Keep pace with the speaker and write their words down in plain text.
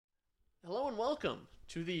Hello and welcome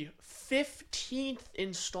to the 15th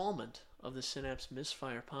installment of the Synapse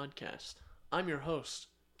Misfire Podcast. I'm your host,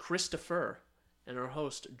 Christopher, and our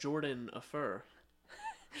host, Jordan Afur.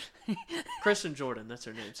 Chris and Jordan, that's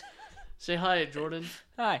their names. Say hi, Jordan.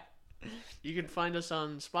 Hi. You can find us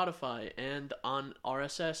on Spotify and on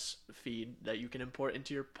RSS feed that you can import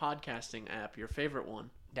into your podcasting app, your favorite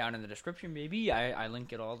one. Down in the description, baby. I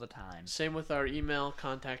link it all the time. Same with our email.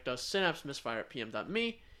 Contact us,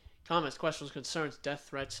 synapsemisfire@pm.me. Comments, questions, concerns, death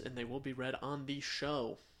threats, and they will be read on the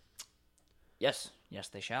show. Yes,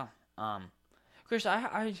 they shall. Chris, I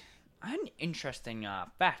had an interesting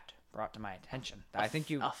fact brought to my attention. That I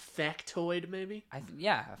think you A factoid, maybe? a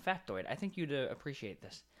factoid. I think you'd appreciate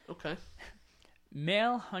this. Okay.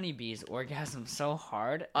 Male honeybees orgasm so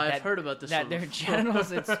hard I've heard about this that one their before.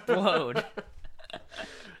 genitals explode.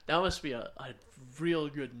 That must be a real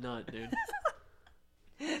good nut, dude.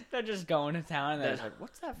 They're just going to town and they're just like,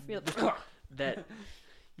 what's that feel? That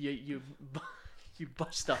you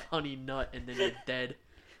bust a honey nut and then you're dead.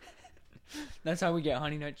 That's how we get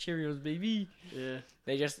Honey Nut Cheerios, baby. Yeah.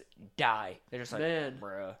 They just die. They're just like, Man,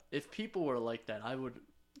 bruh. if people were like that,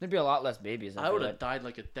 There'd be a lot less babies. I would have died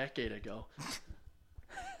like a decade ago.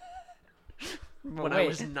 When I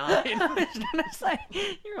was 9. I was gonna say,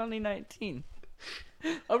 you're only 19.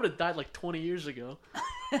 I would have died like 20 years ago.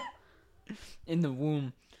 In the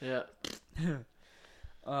womb. Yeah.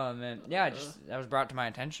 Oh, man. Yeah, that was brought to my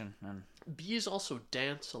attention. Bees also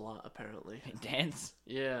dance a lot, apparently. They dance?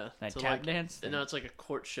 Yeah. Like so tap dance? No, it's like a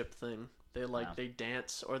courtship thing. They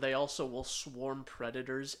dance, or they also will swarm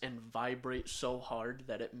predators and vibrate so hard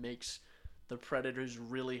that it makes the predators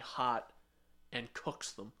really hot and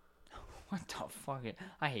cooks them. What the fuck?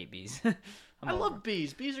 I hate bees. I love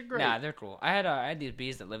bees. Bees are great. Nah, they're cool. I had these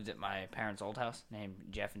bees that lived at my parents' old house named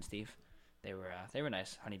Jeff and Steve. They were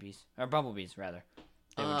nice honeybees, or bumblebees rather.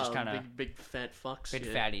 They were just kind of big fat fucks. big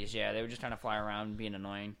fatties. Yeah, they were just kind of fly around being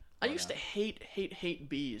annoying. I used to hate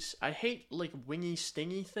bees. I hate like wingy,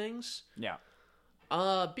 stingy things. Yeah.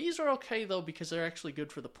 Bees are okay though because they're actually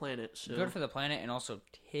good for the planet. So. Good for the planet, and also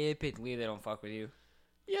typically they don't fuck with you.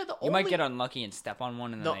 Yeah, you might get unlucky and step on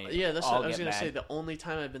one, and then that's what I was gonna mad. say. The only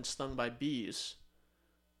time I've been stung by bees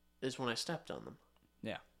is when I stepped on them.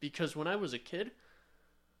 Yeah. Because when I was a kid,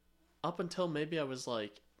 up until maybe I was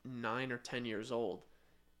like 9 or 10 years old,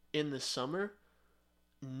 in the summer,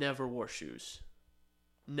 never wore shoes.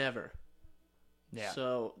 Never. Yeah.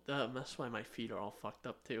 So that's why my feet are all fucked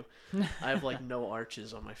up too. I have like no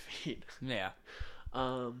arches on my feet. Yeah.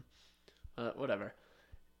 Whatever.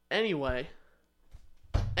 Anyway,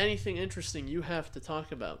 anything interesting you have to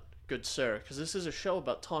talk about, good sir? Because this is a show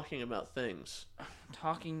about talking about things.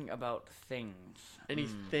 Talking about things. Any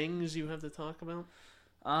things you have to talk about?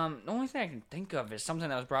 The only thing I can think of is something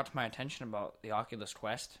that was brought to my attention about the Oculus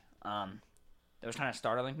Quest. That was kind of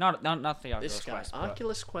startling. Not the Oculus Quest.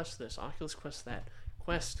 Oculus Quest this, Oculus Quest that.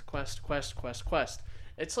 Quest.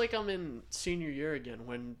 It's like I'm in senior year again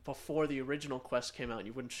when before the original Quest came out and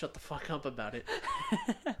you wouldn't shut the fuck up about it.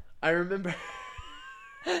 I remember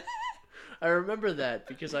that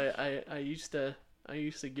because I used to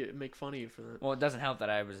make fun of you for that. Well, it doesn't help that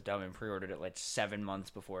I was dumb and pre-ordered it like 7 months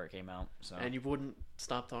before it came out. So. And you wouldn't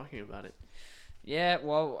stop talking about it. Yeah,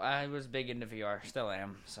 well, I was big into VR, still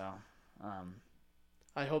am. So,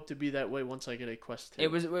 I hope to be that way once I get a Quest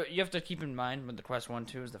 2. You have to keep in mind when the Quest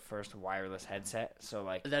 1-2 is the first wireless headset. So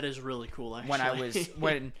like that is really cool. Actually,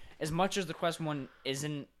 when as much as the Quest 1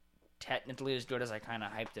 isn't technically as good as I kind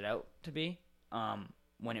of hyped it out to be,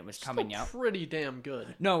 when it was coming out, pretty damn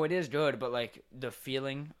good. No, it is good, but like the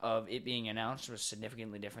feeling of it being announced was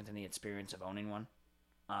significantly different than the experience of owning one,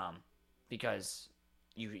 because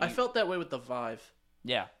I felt that way with the Vive.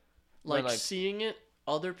 Yeah, like seeing it.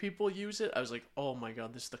 Other people use it, I was like, oh my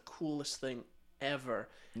god, this is the coolest thing ever.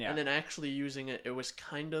 Yeah. And then actually using it, it was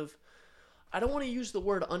kind of, I don't want to use the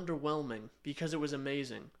word underwhelming because it was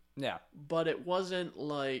amazing. Yeah. But it wasn't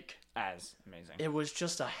like as amazing. It was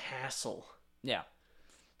just a hassle. Yeah.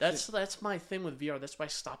 That's my thing with VR. That's why I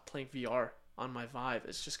stopped playing VR on my Vive.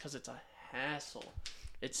 It's just because it's a hassle.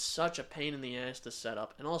 It's such a pain in the ass to set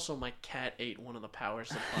up. And also my cat ate one of the power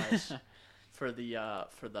supplies. For the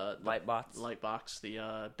Lightbox,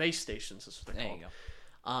 the base stations is what they're called. There you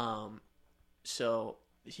go. So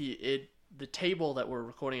the table that we're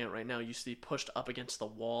recording at right now used to be pushed up against the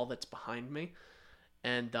wall that's behind me,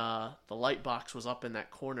 and the Lightbox was up in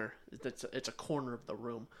that corner. It's a corner of the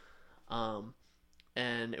room,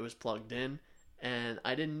 and it was plugged in, and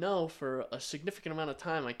I didn't know for a significant amount of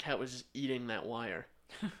time my cat was just eating that wire,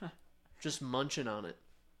 just munching on it.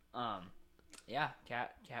 Yeah,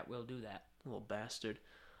 cat will do that. Little bastard.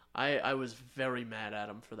 I was very mad at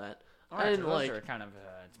him for that. Alright, so those are kind of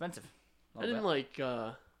expensive. I didn't like,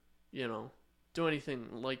 do anything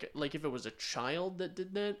like if it was a child that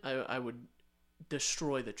did that, I would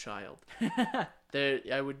destroy the child.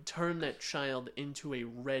 I would turn that child into a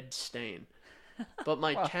red stain. But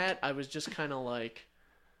my cat, I was just kind of like,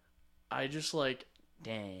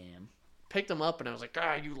 damn, picked him up and I was like,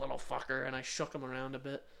 you little fucker, and I shook him around a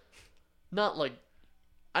bit. Not like,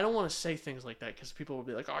 I don't want to say things like that because people will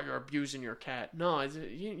be like, you're abusing your cat. No,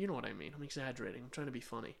 you know what I mean. I'm exaggerating. I'm trying to be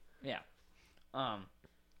funny. Yeah.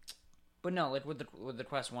 But no, like with the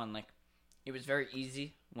Quest 1, like it was very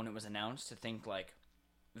easy when it was announced to think like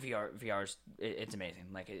VR's it's amazing.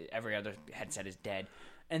 Like every other headset is dead.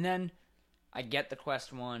 And then I get the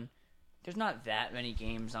Quest 1. There's not that many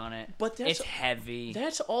games on it. But it's heavy.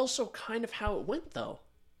 That's also kind of how it went though.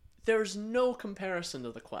 There's no comparison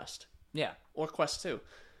to the Quest. Yeah. Or Quest 2.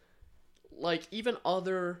 Like even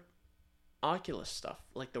other Oculus stuff,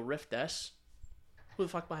 like the Rift S. Who the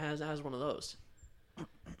fuck has one of those?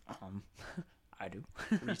 I do.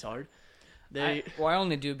 Retard. I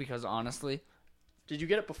only do because honestly. Did you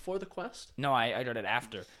get it before the Quest? No, I got it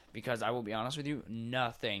after because I will be honest with you,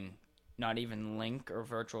 nothing, not even Link or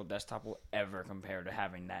Virtual Desktop will ever compare to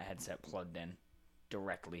having that headset plugged in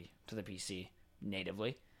directly to the PC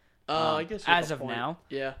natively. I guess as of now,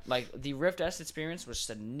 yeah. Like the Rift S experience was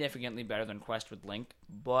significantly better than Quest with Link,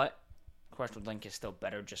 but Quest with Link is still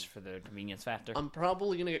better just for the convenience factor. I'm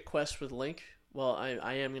probably gonna get Quest with Link. Well,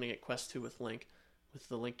 I am gonna get Quest 2 with Link, with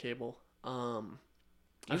the Link cable. Do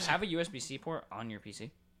you have a USB-C port on your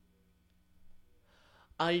PC?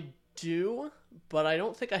 I do, but I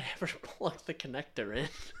don't think I ever plugged the connector in.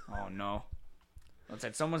 Oh no! Let's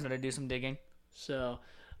say someone's gonna do some digging. So,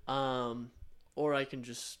 or I can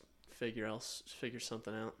just figure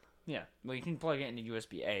something out. Yeah, well, you can plug it into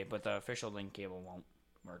USB-A, but the official Link cable won't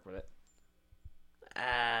work with it.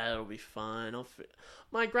 It'll be fine.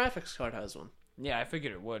 My graphics card has one. Yeah, I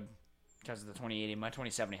figured it would because of the 2080. My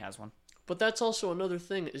 2070 has one. But that's also another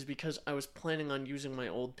thing, is because I was planning on using my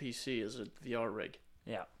old PC as a VR rig.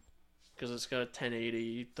 Yeah. Because it's got a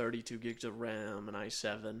 1080, 32 gigs of RAM, an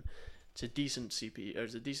i7. It's a decent CPU, or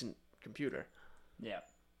it's a decent computer. Yeah.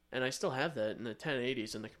 And I still have that, and the 1080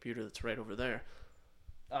 is in the computer that's right over there.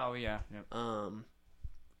 Oh, yeah. Yep.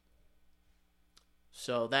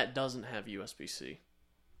 So that doesn't have USB-C.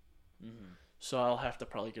 Mm-hmm. So I'll have to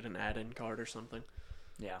probably get an add-in card or something.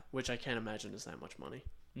 Yeah. Which I can't imagine is that much money.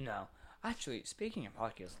 No. Actually, speaking of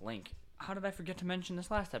Oculus Link, how did I forget to mention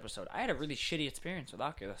this last episode? I had a really shitty experience with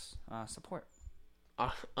Oculus support.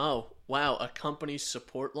 Oh, wow. A company's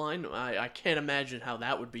support line? I can't imagine how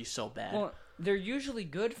that would be so bad. Well, they're usually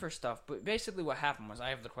good for stuff, but basically what happened was I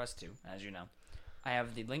have the Quest 2, as you know. I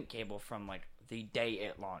have the Link cable from, like, the day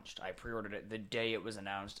it launched. I pre-ordered it the day it was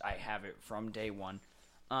announced. I have it from day one.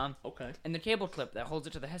 Okay. And the cable clip that holds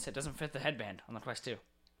it to the headset doesn't fit the headband on the Quest 2.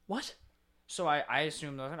 What? So I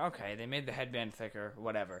assumed, okay, they made the headband thicker,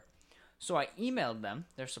 whatever. So I emailed them,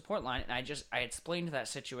 their support line, and I explained that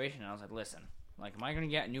situation, and I was like, listen, like, am I going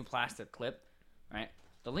to get a new plastic clip, right?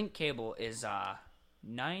 The Link cable is $90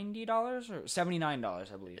 or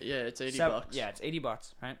 $79, I believe. Yeah, it's $80. Yeah, it's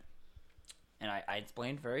 $80, right? And I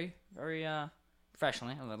explained very, very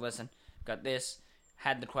professionally. I was like, listen, got this,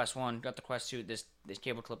 had the Quest 1, got the Quest 2, this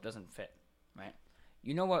cable clip doesn't fit, right?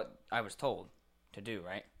 You know what I was told to do,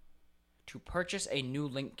 right? To purchase a new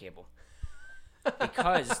Link cable.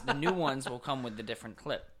 Because the new ones will come with the different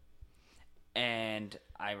clip. And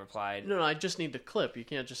I replied... No, I just need the clip. You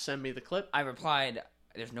can't just send me the clip? I replied,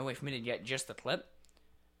 there's no way for me to get just the clip.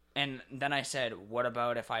 And then I said, what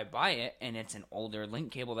about if I buy it and it's an older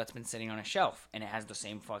Link cable that's been sitting on a shelf and it has the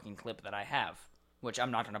same fucking clip that I have? Which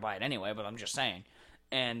I'm not going to buy it anyway, but I'm just saying.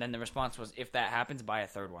 And then the response was, if that happens, buy a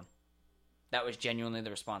third one. That was genuinely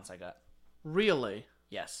the response I got. Really?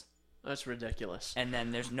 Yes. That's ridiculous. And then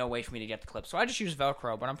there's no way for me to get the clip. So I just use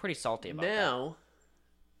Velcro, but I'm pretty salty about that. Now,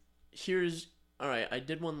 alright, I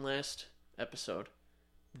did one last episode.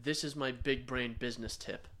 This is my big brain business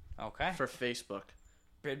tip. Okay. For Facebook.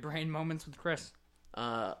 Big brain moments with Chris.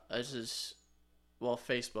 This is,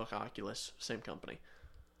 Facebook, Oculus, same company.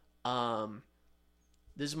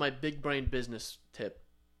 This is my big brain business tip,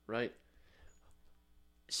 right?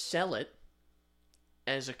 Sell it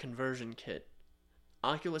as a conversion kit.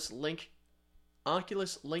 Oculus Link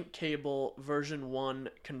cable version 1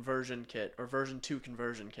 conversion kit or version 2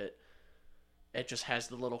 conversion kit. It just has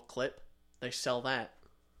the little clip. They sell that.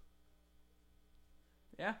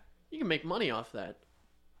 Yeah. You can make money off that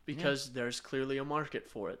because there's clearly a market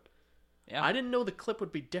for it. Yeah. I didn't know the clip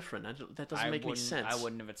would be different. That doesn't make any sense. I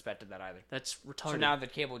wouldn't have expected that either. That's retarded. So now the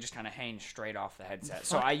cable just kind of hangs straight off the headset.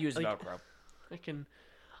 So I use Velcro.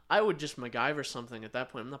 I would just MacGyver something at that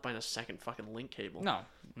point. I'm not buying a second fucking link cable. No,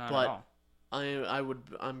 not But at all.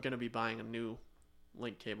 I'm gonna be buying a new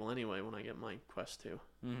link cable anyway when I get my Quest 2,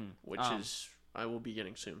 which is I will be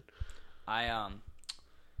getting soon. I'm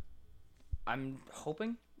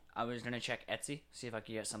hoping I was gonna check Etsy, see if I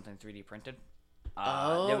could get something 3D printed.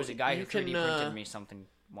 There was a guy who 3D printed me something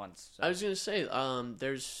once. So. I was gonna say,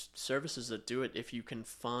 there's services that do it. If you can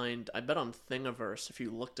find, I bet on Thingiverse, if you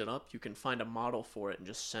looked it up, you can find a model for it and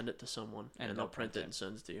just send it to someone, and they'll print it and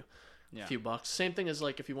send it to you. Yeah. A few bucks. Same thing as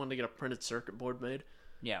like if you wanted to get a printed circuit board made.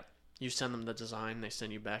 Yeah. You send them the design, they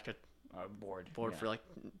send you back a board for like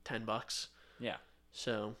 $10. Yeah.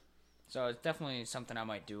 So it's definitely something I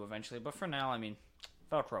might do eventually. But for now, I mean,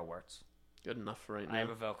 Velcro works. Good enough for right now. I have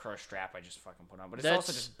a Velcro strap I just fucking put on. But it's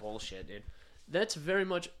also just bullshit, dude. That's very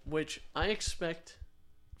much which I expect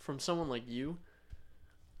from someone like you.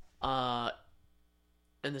 And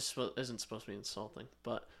this isn't supposed to be insulting,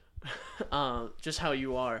 but just how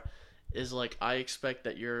you are is like I expect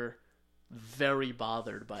that you're very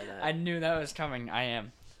bothered by that. I knew that was coming. I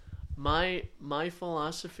am. My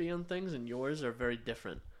philosophy on things and yours are very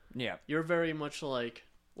different. Yeah. You're very much like,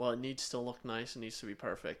 well, it needs to look nice, it needs to be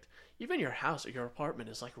perfect. Even your house or your apartment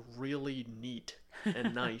is like really neat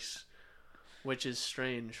and nice, which is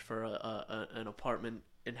strange for an apartment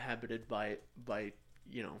inhabited by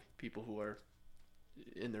people who are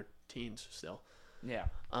in their teens still. Yeah.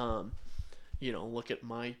 Look at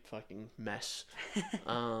my fucking mess.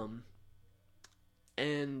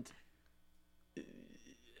 And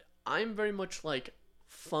I'm very much like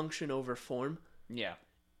function over form. Yeah.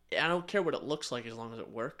 I don't care what it looks like as long as it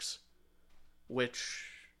works. Which,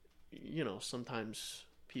 sometimes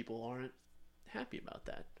people aren't happy about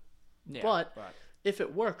that. Yeah, but if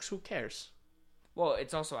it works, who cares? Well,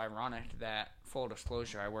 it's also ironic that, full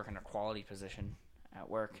disclosure, I work in a quality position at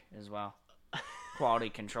work as well. Quality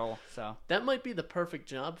control, so. That might be the perfect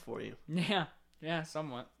job for you. Yeah,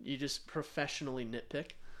 somewhat. You just professionally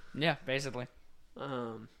nitpick? Yeah, basically.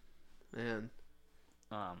 Man.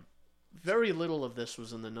 Very little of this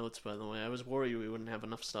was in the notes, by the way. I was worried we wouldn't have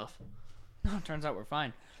enough stuff. No, it turns out we're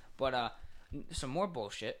fine. But some more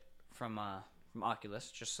bullshit from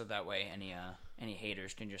Oculus, just so that way any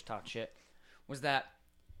haters can just talk shit, was that,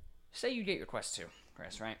 say you get your Quest 2,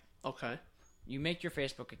 Chris, right? Okay. You make your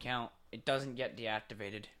Facebook account. It doesn't get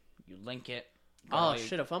deactivated. You link it. Oh,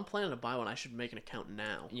 shit. If I'm planning to buy one, I should make an account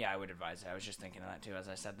now. Yeah, I would advise it. I was just thinking of that, too, as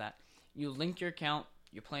I said that. You link your account,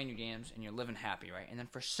 you're playing your games, and you're living happy, right? And then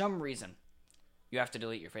for some reason, you have to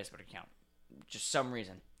delete your Facebook account. Just some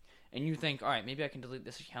reason. And you think, all right, maybe I can delete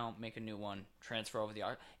this account, make a new one, transfer over the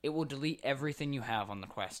art. It will delete everything you have on the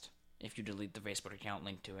Quest if you delete the Facebook account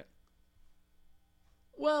linked to it.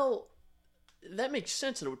 Well, that makes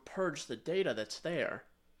sense. It would purge the data that's there.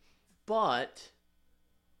 But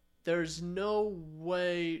there's no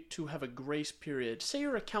way to have a grace period. Say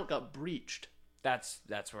your account got breached. That's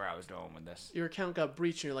where I was going with this. Your account got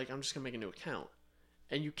breached and you're like, I'm just going to make a new account.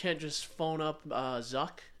 And you can't just phone up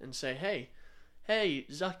Zuck and say, hey,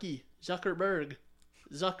 Zucky, Zuckerberg,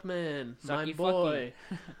 Zuckman, Zucky my boy.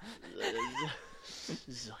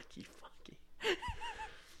 Zucky fucky.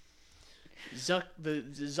 The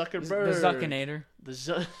Zuckerberg. The Zuckinator.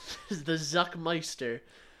 The Zuckmeister.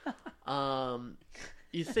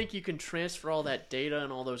 You think you can transfer all that data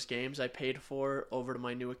and all those games I paid for over to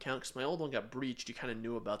my new account? Because my old one got breached. You kind of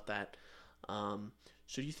knew about that. So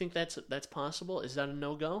do you think that's possible? Is that a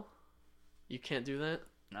no-go? You can't do that?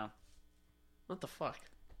 No. What the fuck?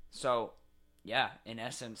 So, yeah, in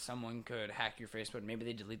essence, someone could hack your Facebook. Maybe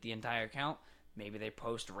they delete the entire account. Maybe they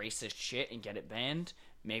post racist shit and get it banned.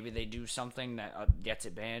 Maybe they do something that gets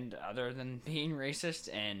it banned other than being racist.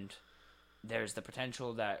 And there's the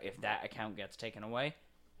potential that if that account gets taken away,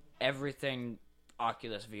 everything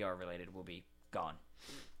Oculus VR related will be gone.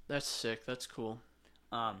 That's sick. That's cool.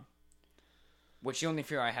 Which the only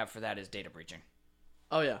fear I have for that is data breaching.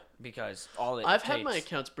 Oh, yeah. Because all it I've had my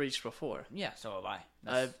accounts breached before. Yeah, so have I.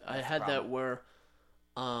 I had that where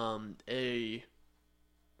a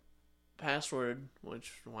password,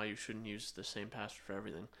 which why you shouldn't use the same password for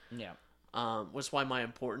everything. Yeah. Was why my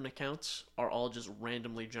important accounts are all just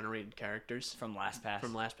randomly generated characters. From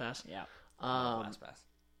LastPass. Yeah. LastPass.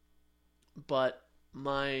 But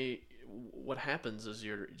what happens is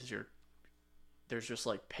there's just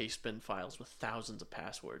like paste bin files with thousands of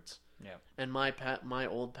passwords. Yeah. And my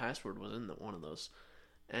old password was in one of those.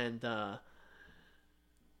 And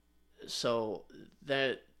so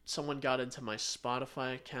that someone got into my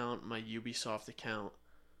Spotify account, my Ubisoft account,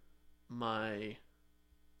 they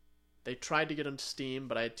tried to get into Steam,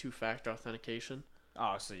 but I had 2-factor authentication.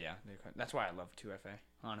 Oh, so yeah. That's why I love 2FA,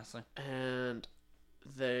 honestly. And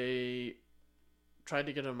they tried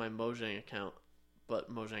to get on my Mojang account,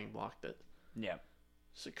 but Mojang blocked it. Yeah.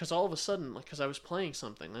 Because all of a sudden, like, because I was playing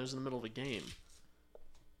something, I was in the middle of a game,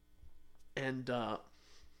 and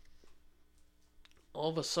all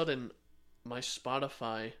of a sudden, my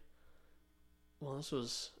Spotify. Well, this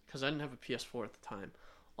was because I didn't have a PS4 at the time.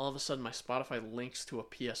 All of a sudden, my Spotify links to a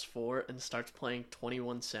PS4 and starts playing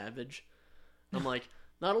 21 Savage. I'm like,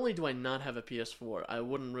 not only do I not have a PS4, I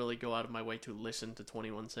wouldn't really go out of my way to listen to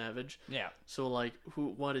 21 Savage. Yeah. So, like,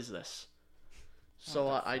 what is this? So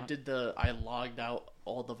I logged out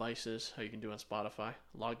all devices, how you can do on Spotify.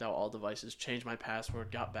 Logged out all devices, changed my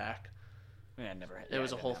password, got back. Yeah, never. It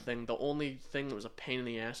was a whole thing. The only thing that was a pain in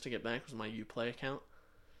the ass to get back was my Uplay account,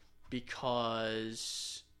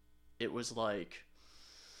 because it was like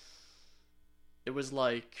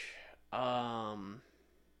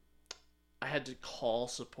I had to call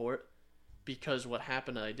support, because what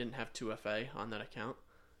happened, I didn't have 2FA on that account.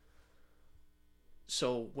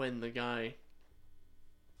 So when the guy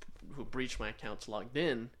who breached my accounts logged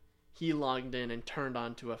in, he logged in and turned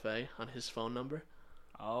on 2FA on his phone number.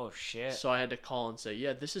 Oh shit. So I had to call and say,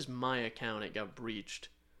 yeah, this is my account, it got breached.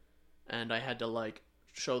 And I had to like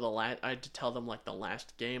show I had to tell them like the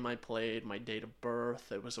last game I played, my date of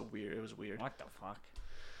birth. It was weird. What the fuck?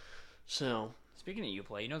 So, speaking of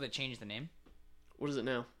Uplay, you know they changed the name? What is it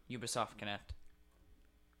now? Ubisoft Connect.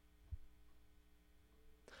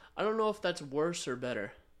 I don't know if that's worse or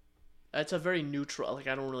better. It's a very neutral, like,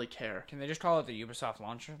 I don't really care. Can they just call it the Ubisoft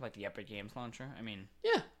launcher, like the Epic Games launcher? I mean,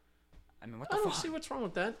 yeah. What the fuck? I don't see what's wrong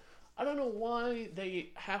with that. I don't know why they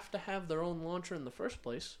have to have their own launcher in the first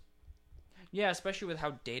place. Yeah, especially with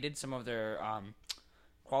how dated some of their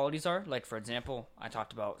qualities are. Like, for example, I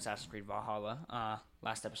talked about Assassin's Creed Valhalla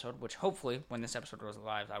last episode, which hopefully, when this episode goes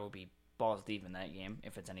live, I will be balls deep in that game,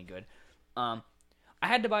 if it's any good. I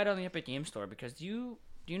had to buy it on the Epic Games Store, because do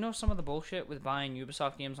you know some of the bullshit with buying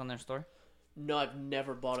Ubisoft games on their store? No, I've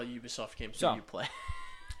never bought a Ubisoft game so you play.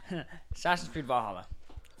 Assassin's Creed Valhalla.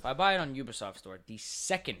 If I buy it on Ubisoft Store, the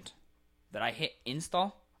second that I hit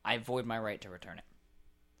install, I void my right to return it.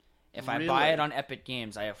 If I buy it on Epic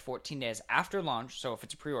Games, I have 14 days after launch. So if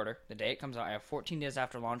it's a pre-order, the day it comes out, I have 14 days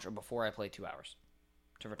after launch or before I play 2 hours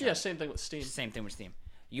to return. Yeah, same thing with Steam. Same thing with Steam.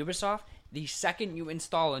 Ubisoft, the second you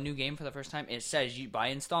install a new game for the first time, it says you, by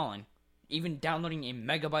installing, even downloading a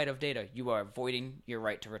megabyte of data, you are voiding your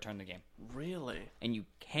right to return the game. Really? And you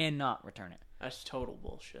cannot return it. That's total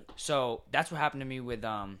bullshit. So that's what happened to me with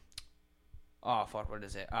what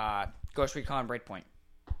is it? Ghost Recon Breakpoint.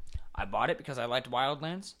 I bought it because I liked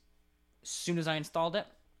Wildlands. As soon as I installed it,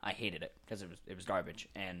 I hated it because it was garbage.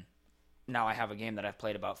 And now I have a game that I've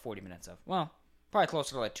played about 40 minutes of. Well, probably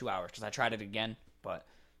closer to like 2 hours because I tried it again. But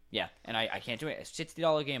yeah, and I can't do it. It's a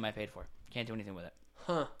 $60 game I paid for. Can't do anything with it.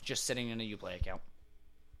 Huh. Just sitting in a Uplay account.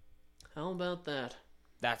 How about that?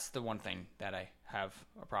 That's the one thing that I have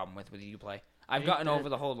a problem with Uplay. I've gotten over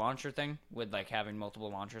the whole launcher thing with like having multiple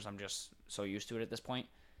launchers. I'm just so used to it at this point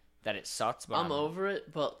that it sucks. But I'm over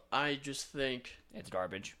it, but I just think it's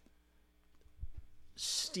garbage.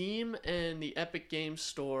 Steam and the Epic Games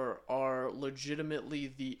Store are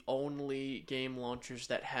legitimately the only game launchers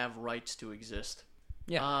that have rights to exist.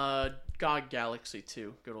 Yeah. GOG Galaxy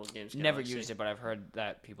too. Good old games. Never used it, but I've heard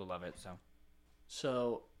that people love it.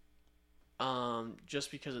 So, just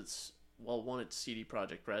because it's it's CD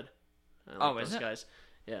Projekt Red. Is it? Guys,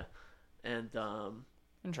 yeah, and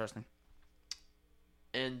interesting.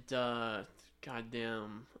 And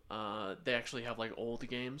goddamn, they actually have like old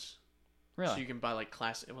games. Really? So you can buy like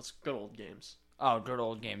classic. What's good old games? Oh, good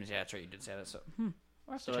old games. Yeah, that's right. You did say that. So,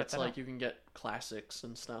 so it's like you can get classics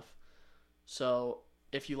and stuff. So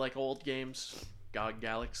if you like old games, GOG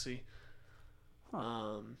Galaxy.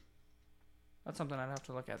 That's something I'd have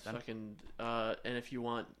to look at then. And if you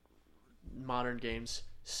want modern games,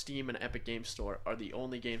 Steam and Epic Games Store are the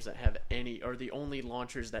only games that have the only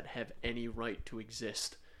launchers that have any right to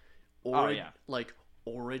exist. Like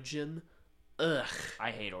Origin. Ugh.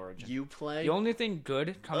 I hate Origin. Uplay. The only thing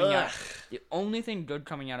good coming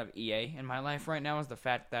out of EA in my life right now is the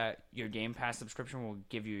fact that your Game Pass subscription will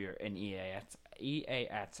give you an EA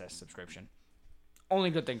Access subscription.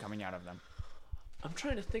 Only good thing coming out of them. I'm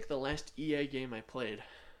trying to think the last EA game I played.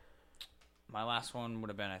 My last one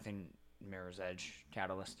would have been, I think, Mirror's Edge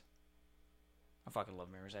Catalyst. I fucking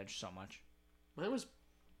love Mirror's Edge so much. Mine was...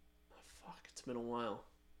 it's been a while.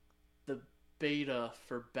 The beta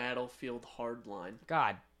for Battlefield Hardline.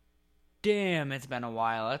 God damn, it's been a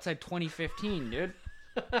while. That's like 2015, dude.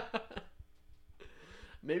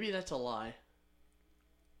 Maybe that's a lie.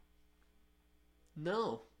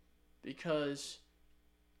 No. Because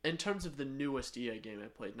in terms of the newest EA game I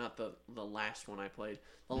played, not the last one I played.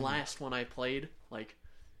 The last one I played, like,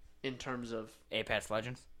 in terms of Apex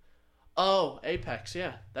Legends. Oh, Apex,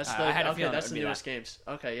 yeah. That's the that's the newest that. games.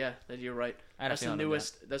 Okay, yeah, you're right. That's the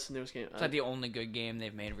newest. That's the newest game. It's like the only good game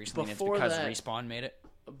they've made recently. Before it's because that, Respawn made it.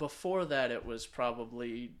 Before that, it was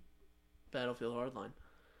probably Battlefield Hardline.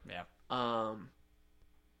 Yeah.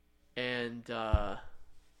 And The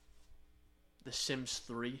Sims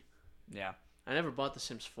 3. Yeah. I never bought The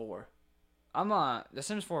Sims 4. The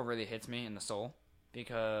Sims 4 really hits me in the soul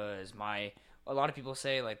because a lot of people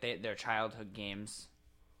say like their childhood games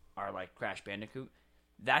are like Crash Bandicoot.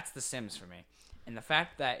 That's The Sims for me. And the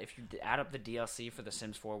fact that if you add up the DLC for The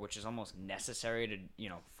Sims 4, which is almost necessary to,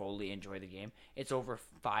 fully enjoy the game, it's over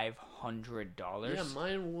 $500. Yeah,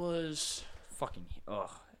 mine was fucking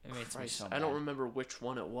it makes me so mad. I don't remember which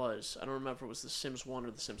one it was. I don't remember if it was The Sims 1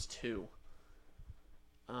 or The Sims 2.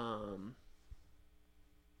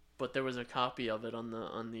 But there was a copy of it on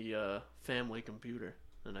the family computer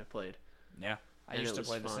that I played. Yeah. I used to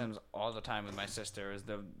play The Sims all the time with my sister. It was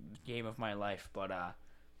the game of my life, but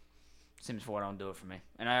Sims 4 don't do it for me.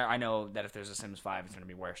 And I know that if there's a Sims 5, it's going to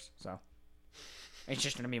be worse. So it's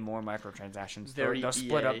just going to be more microtransactions.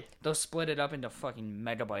 They'll split it up into fucking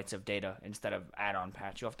megabytes of data instead of add-on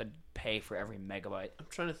packs. You have to pay for every megabyte. I'm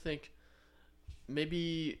trying to think.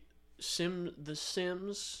 Maybe The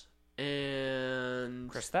Sims and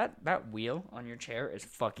Chris, that wheel on your chair is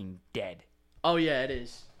fucking dead. Oh yeah, it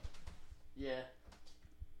is. Yeah.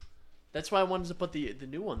 That's why I wanted to put the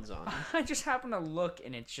new ones on. I just happened to look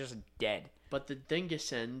and it's just dead. But the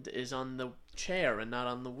dingus end is on the chair and not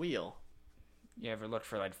on the wheel. You ever look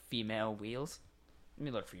for like female wheels? Let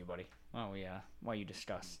me look for you, buddy. While you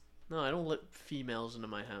discuss. No, I don't let females into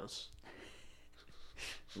my house.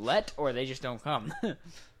 Let or they just don't come.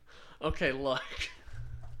 Okay, look.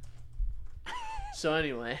 So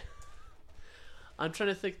anyway, I'm trying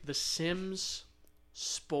to think. The Sims,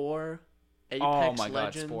 Spore, Apex oh my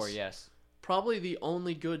Legends. God, Spore, yes. Probably the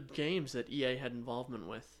only good games that EA had involvement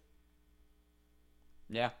with.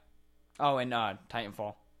 Yeah. Oh, and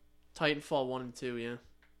Titanfall. Titanfall 1 and 2, yeah.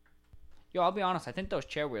 Yo, I'll be honest. I think those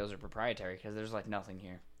chair wheels are proprietary because there's like nothing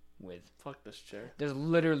here with. Fuck this chair. There's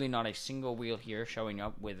literally not a single wheel here showing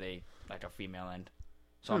up with a female end.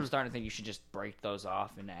 So I'm starting to think you should just break those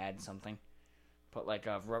off and add something. Put like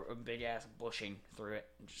a big ass bushing through it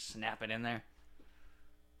and just snap it in there.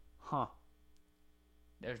 Huh.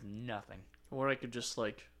 There's nothing. Or I could just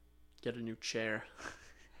like get a new chair.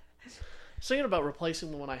 I was thinking about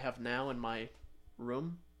replacing the one I have now in my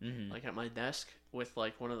room, like at my desk, with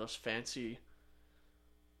like one of those fancy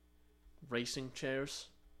racing chairs.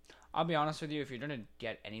 I'll be honest with you, if you're gonna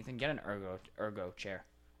get anything, get an ergo chair.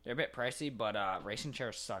 They're a bit pricey, but racing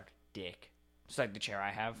chairs suck dick. Just like the chair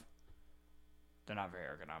I have. They're not very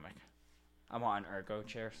ergonomic. I want an ergo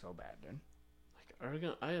chair so bad, dude. Like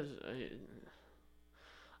ergo,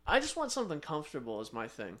 I just want something comfortable is my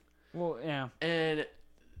thing. Well, yeah. And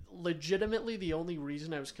legitimately, the only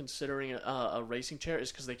reason I was considering a racing chair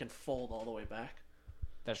is because they can fold all the way back.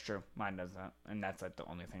 That's true. Mine does that, and that's like the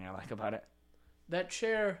only thing I like about it. That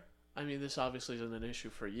chair. I mean, this obviously isn't an issue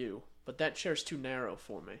for you, but that chair's too narrow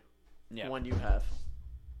for me. Yeah. The one you have.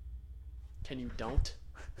 Can you don't?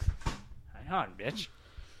 Hang on, bitch.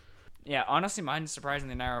 Yeah, honestly, mine's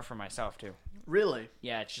surprisingly narrow for myself too. Really?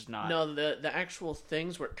 Yeah, it's just not. No, the actual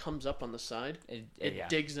things where it comes up on the side, it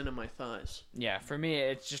digs into my thighs. Yeah, for me,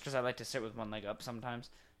 it's just because I like to sit with one leg up sometimes,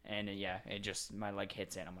 and my leg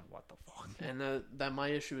hits it. I'm like, what the fuck? And that my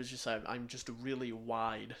issue is just I'm just really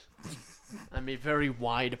wide. I'm a very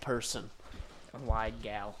wide person. A wide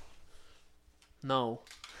gal. No.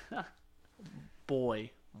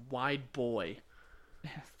 Boy. Wide boy.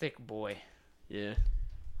 Thick boy. Yeah.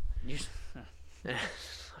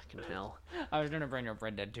 Fucking hell. I was gonna bring up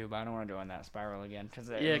Red Dead 2, but I don't want to go on that spiral again.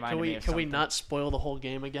 Can we not spoil the whole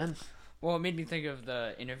game again? Well, it made me think of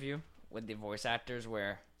the interview with the voice actors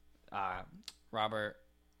where Robert,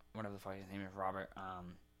 whatever the fuck his name is, Robert,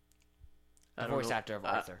 the voice actor of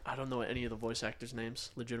Arthur. I don't know any of the voice actors'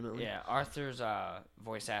 names, legitimately. Yeah, Arthur's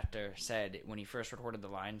voice actor said when he first recorded the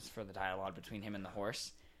lines for the dialogue between him and the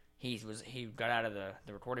horse, he got out of the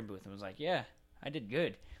recording booth and was like, yeah, I did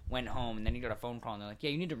good. Went home, and then he got a phone call, and they're like, yeah,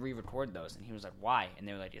 you need to re-record those. And he was like, why? And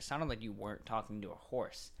they were like, it sounded like you weren't talking to a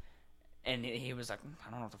horse. And he was like, I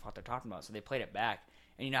don't know what the fuck they're talking about. So they played it back.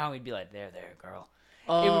 And you know how he'd be like, there, girl.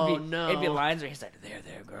 Oh, no. It'd be lines where he's like,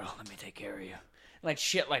 there, girl, let me take care of you. Like,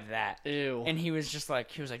 shit like that. Ew. And he was like,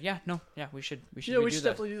 yeah, we should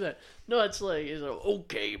definitely do that. No, it's like,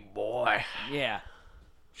 okay, boy. Yeah.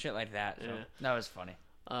 Shit like that. So yeah. That was funny.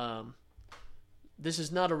 This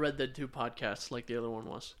is not a Red Dead 2 podcast like the other one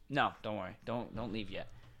was. No, don't worry. Don't leave yet.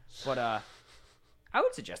 But I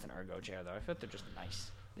would suggest an ergo chair though. I feel like they're just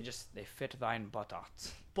nice. They fit thine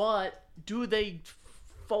buttocks. But do they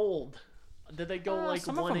fold? Did they go like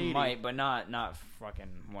some 180? Of them might, but not fucking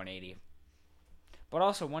 180. But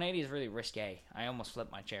also 180 is really risque. I almost flip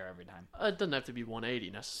my chair every time. It doesn't have to be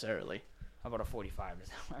 180 necessarily. How about a 45? Does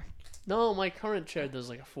that work? No, my current chair does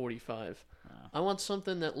like a 45. Oh. I want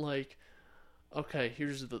something that like, okay,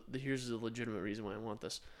 here's the legitimate reason why I want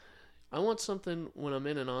this. I want something when I'm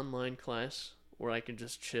in an online class where I can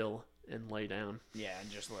just chill and lay down. Yeah, and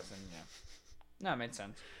just listen. Yeah. No, it makes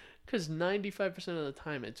sense. Because 95% of the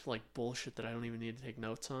time it's like bullshit that I don't even need to take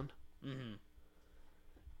notes on. Mm-hmm.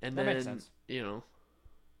 And that then, makes sense. You know.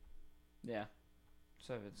 Yeah.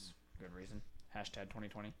 So it's a good reason. Hashtag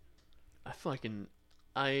 2020.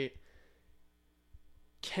 I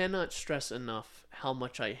cannot stress enough how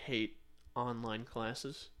much I hate online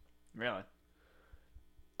classes. Really?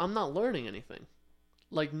 I'm not learning anything.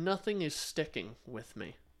 Like, nothing is sticking with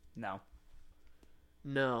me. No.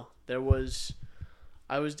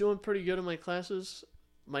 I was doing pretty good in my classes.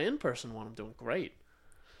 My in-person one, I'm doing great.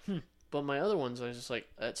 But my other ones, I was just like,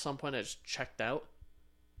 at some point I just checked out.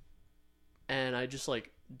 And I just,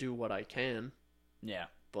 like, do what I can. Yeah.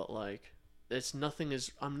 But, like,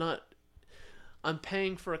 I'm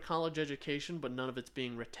paying for a college education, but none of it's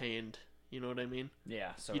being retained. You know what I mean?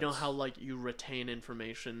 Yeah. So you know how, like, you retain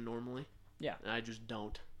information normally? Yeah. And I just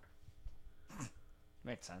don't.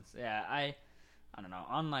 Makes sense. Yeah, I don't know.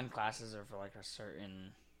 Online classes are for, like, a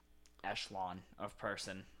certain echelon of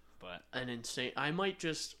person, but an insane. I might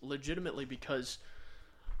just legitimately, because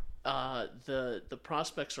the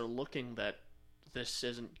prospects are looking that this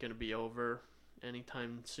isn't going to be over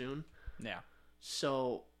anytime soon. Yeah.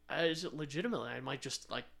 So legitimately, I might just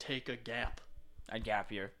like take a gap. A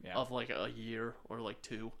gap year. Yeah. Of like a year or like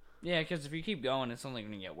 2. Yeah, because if you keep going, it's only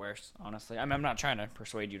going to get worse. Honestly, I mean, I'm not trying to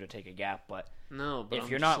persuade you to take a gap, but no. But if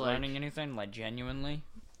you're not learning anything, like genuinely,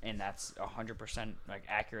 and that's 100% like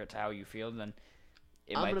accurate to how you feel, then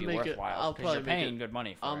it might be worthwhile because you're paying good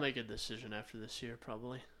money for it. I'll make a decision after this year,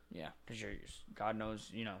 probably. Yeah, because God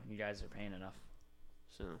knows, you guys are paying enough.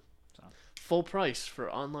 So full price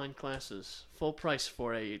for online classes. Full price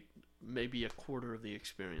for maybe a quarter of the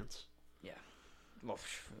experience. Yeah. Well,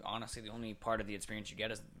 honestly, the only part of the experience you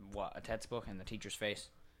get is a textbook and the teacher's face.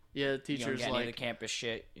 Yeah, the teacher's you don't get like any of the campus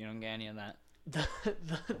shit. You don't get any of that. The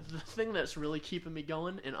thing that's really keeping me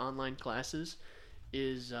going in online classes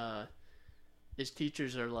is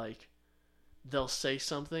teachers are like, they'll say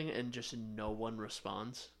something and just no one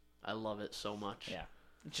responds. I love it so much. Yeah.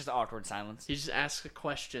 It's just awkward silence. He just asks a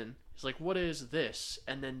question. He's like, "What is this?"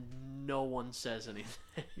 And then no one says anything.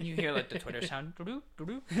 You hear like the Twitter sound.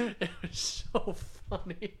 It was so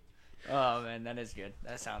funny. Oh man, that is good.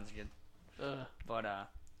 That sounds good. But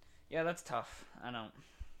yeah, that's tough. I don't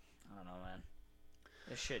know, man.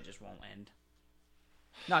 This shit just won't end.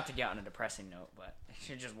 Not to get on a depressing note, but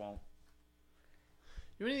it just won't.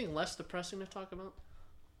 You have anything less depressing to talk about?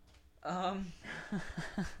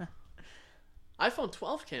 iPhone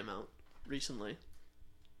 12 came out recently.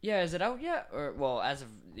 Yeah, is it out yet? Or well, as of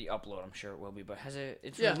the upload, I'm sure it will be. But has it?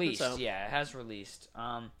 It's released. It's out. Yeah, it has released.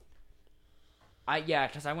 Because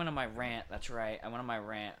I went on my rant. That's right. I went on my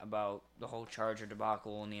rant about the whole charger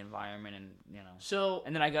debacle and the environment, and So.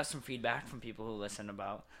 And then I got some feedback from people who listen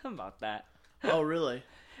about that. Oh, really?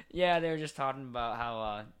 Yeah, they were just talking about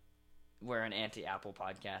how we're an anti-Apple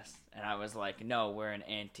podcast, and I was like, no, we're an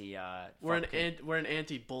anti. We're an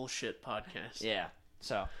anti-bullshit podcast. Yeah.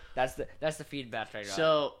 So that's the feedback I got.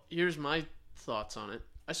 So here's my thoughts on it.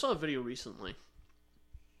 I saw a video recently.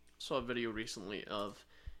 Of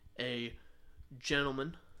a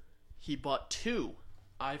gentleman. He bought 2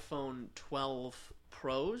 iPhone 12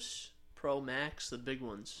 Pros, Pro Max, the big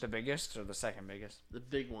ones. The biggest or the second biggest? The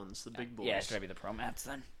big ones, the big boys. Yeah, it's gotta be the Pro Max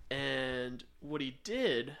then. And what he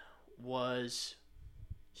did was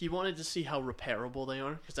he wanted to see how repairable they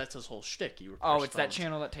are, because that's his whole shtick. It's phones. That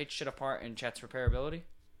channel that takes shit apart and checks repairability?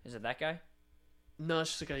 Is it that guy? No,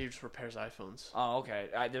 it's just a guy who just repairs iPhones. Oh, okay.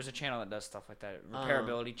 There's a channel that does stuff like that.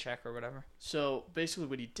 Repairability check or whatever. So basically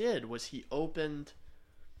what he did was he wanted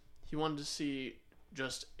to see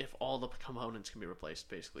just if all the components can be replaced,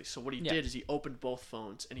 basically. So what he did is he opened both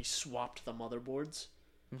phones and he swapped the motherboards.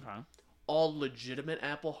 Okay. All legitimate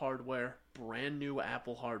Apple hardware, brand new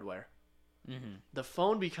Apple hardware. Mm-hmm. The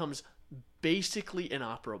phone becomes basically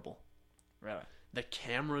inoperable. Really? The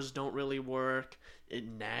cameras don't really work. It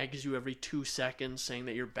nags you every 2 seconds saying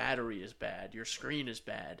that your battery is bad, your screen is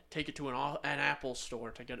bad. Take it to an Apple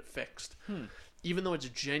store to get it fixed. Even though it's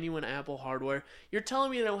genuine Apple hardware, you're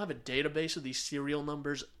telling me they don't have a database of these serial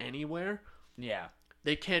numbers anywhere? Yeah.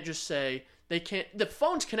 They can't just say, the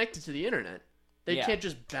phone's connected to the internet. They can't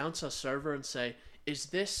just bounce a server and say,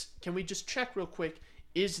 can we just check real quick,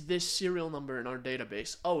 is this serial number in our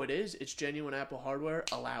database? Oh, it is? It's genuine Apple hardware?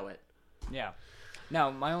 Allow it. Yeah. Now,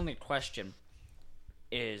 my only question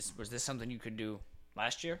is, was this something you could do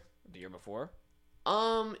last year? Or the year before?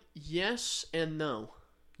 Yes and no.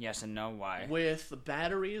 Yes and no, why? With the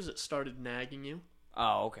batteries, it started nagging you.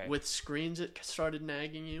 Oh, okay. With screens, it started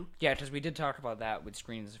nagging you. Yeah, because we did talk about that with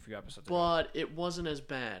screens a few episodes ago. But it wasn't as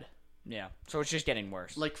bad. Yeah, so it's just getting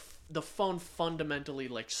worse. Like, the phone fundamentally,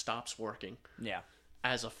 like, stops working. Yeah.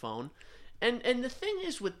 As a phone. And the thing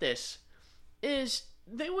is with this, is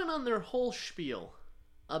they went on their whole spiel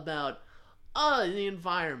about, the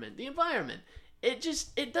environment. The environment.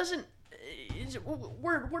 It doesn't...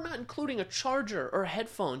 We're not including a charger or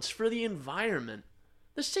headphones for the environment.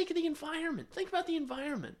 The sake of the environment. Think about the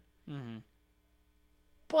environment. Mm-hmm.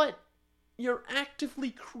 But you're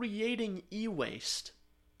actively creating e-waste.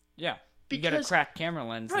 Yeah. You get a cracked camera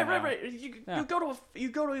lens. Right. You go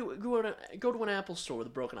to an Apple store with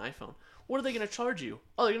a broken iPhone. What are they going to charge you?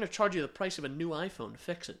 Oh, they're going to charge you the price of a new iPhone to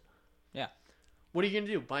fix it. Yeah. What are you going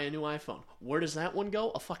to do? Buy a new iPhone. Where does that one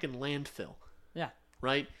go? A fucking landfill. Yeah.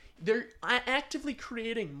 Right? They're actively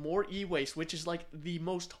creating more e-waste, which is like the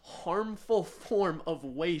most harmful form of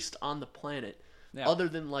waste on the planet, other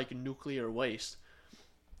than like nuclear waste.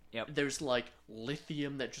 Yep. There's like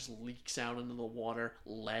lithium that just leaks out into the water,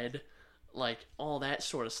 lead, like all that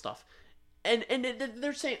sort of stuff. And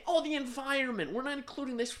they're saying, oh, the environment. We're not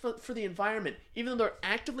including this for the environment, even though they're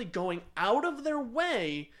actively going out of their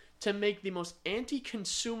way to make the most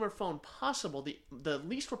anti-consumer phone possible, the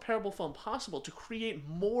least repairable phone possible, to create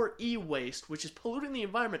more e-waste, which is polluting the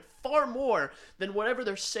environment far more than whatever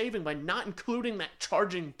they're saving by not including that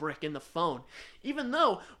charging brick in the phone. Even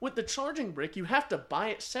though, with the charging brick, you have to buy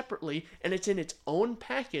it separately, and it's in its own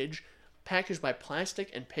packaged by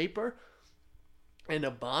plastic and paper, and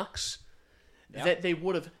a box that they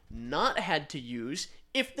would have not had to use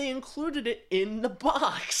if they included it in the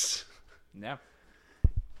box. Yeah.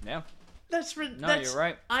 Yeah. You're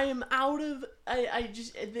right. I am out of. I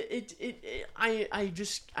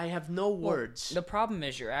have no words. The problem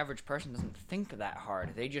is your average person doesn't think that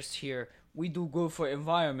hard. They just hear we do good for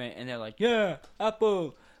environment, and they're like, yeah,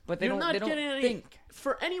 Apple. But they don't think.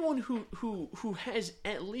 For anyone who has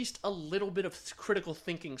at least a little bit of critical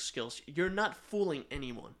thinking skills, you're not fooling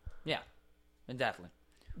anyone. Yeah, definitely.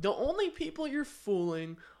 The only people you're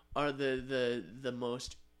fooling are the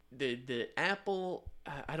Apple.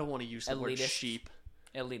 I don't want to use the word sheep.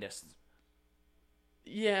 Elitists.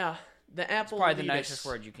 Yeah, the Apple. It's probably elitists, the nicest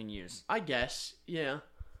word you can use. I guess. Yeah.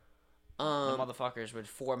 The motherfuckers with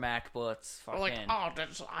 4 MacBooks. Like, oh,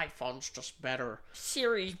 this iPhone's just better.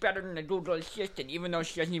 Siri's better than the Google Assistant, even though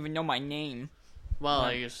she doesn't even know my name. Well,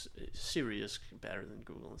 I guess Siri is better than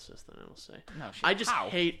Google Assistant, I will say. No, I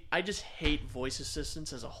just hate voice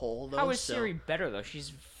assistants as a whole, though. How is Siri better, though? She's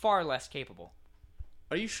far less capable.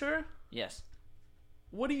 Are you sure? Yes.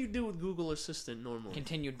 What do you do with Google Assistant normally?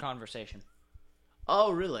 Continued conversation.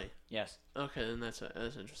 Oh, really? Yes. Okay, then that's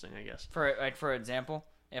interesting, I guess. For example,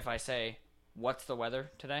 if I say, "What's the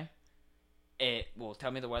weather today?" It will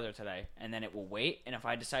tell me the weather today, and then it will wait. And if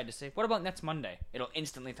I decide to say, "What about next Monday?" It'll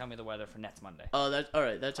instantly tell me the weather for next Monday. Oh, that's all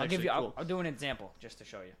right. That's actually cool. I'll do an example just to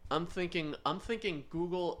show you. I'm thinking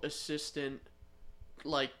Google Assistant,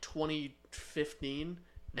 like 2015,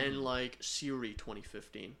 and like Siri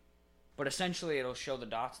 2015. But essentially, it'll show the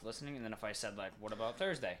dots listening, and then if I said, like, what about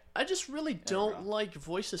Thursday? I just really don't like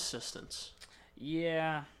voice assistants.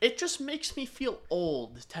 Yeah. It just makes me feel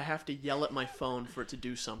old to have to yell at my phone for it to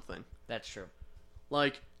do something. That's true.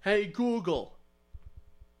 Like, hey, Google.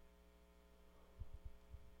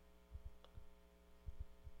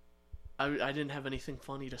 I didn't have anything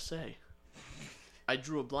funny to say. I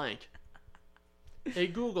drew a blank. Hey,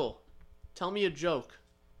 Google, tell me a joke.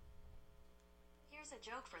 Here's a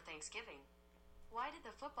joke for Thanksgiving. Why did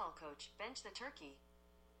the football coach bench the turkey?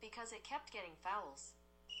 Because it kept getting fouls.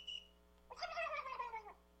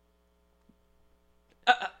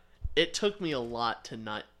 It took me a lot to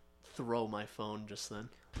not throw my phone just then.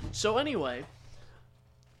 So anyway,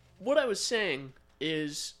 what I was saying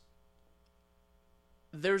is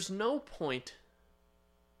there's no point.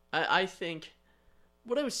 I think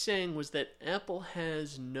what I was saying was that Apple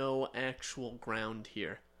has no actual ground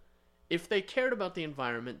here. If they cared about the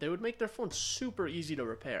environment, they would make their phone super easy to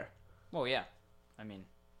repair. Oh, yeah. I mean,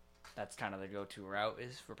 that's kind of the go-to route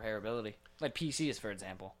is repairability. Like PCs, for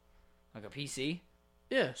example. Like a PC,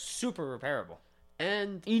 Yeah. super repairable.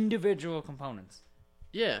 And Individual components.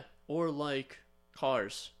 yeah, or like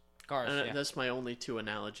cars. Cars, And yeah. that's my only two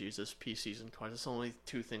analogies is PCs and cars. That's the only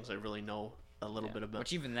two things I really know a little bit about.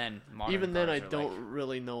 Which even then, modern Even then, I cars are don't like,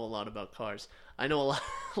 really know a lot about cars. I know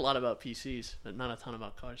a lot about PCs, but not a ton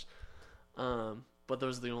about cars. But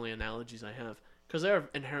those are the only analogies I have because they're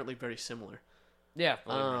inherently very similar. yeah,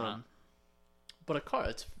 believe it or not. But a car,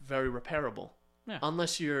 it's very repairable. Yeah.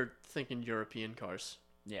 Unless you're thinking European cars.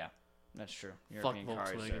 Yeah, that's true. Fuck European cars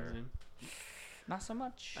Volkswagen. are not so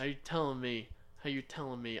much. Are you telling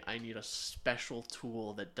me I need a special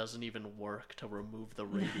tool that doesn't even work to remove the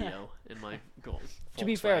radio in my Golf? To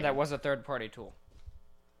be fair, that was a third-party tool.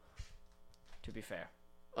 To be fair.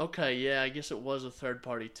 Okay, yeah, I guess it was a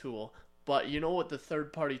third-party tool. But you know what the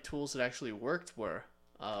third-party tools that actually worked were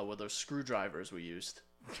those screwdrivers we used.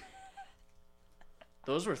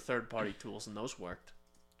 Those were third-party tools, and those worked.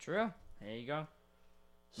 True. There you go.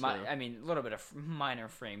 So, I mean, a little bit of minor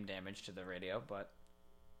frame damage to the radio, but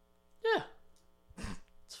yeah,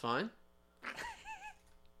 it's fine.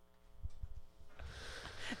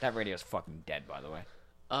 that radio's fucking dead, by the way.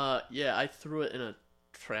 Yeah, I threw it in a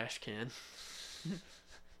trash can.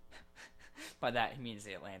 By that, he means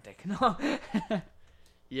the Atlantic. No.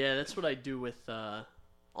 Yeah, that's what I do with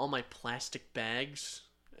all my plastic bags.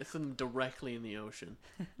 I throw them directly in the ocean.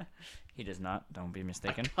 He does not. Don't be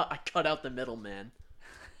mistaken. I cut out the middleman.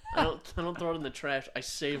 I don't throw it in the trash. I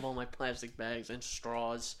save all my plastic bags and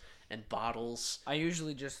straws and bottles I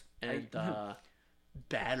usually just and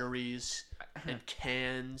batteries and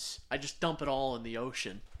cans. I just dump it all in the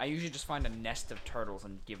ocean. I usually just find a nest of turtles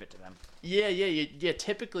and give it to them. Yeah.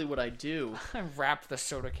 Typically, what I do I wrap the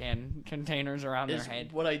soda can containers around their is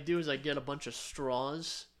head. what I do is I get a bunch of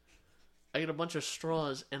straws. And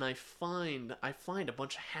I find a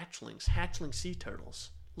bunch of hatchling sea turtles.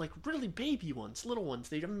 Like really baby ones, little ones.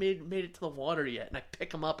 They haven't made it to the water yet. And I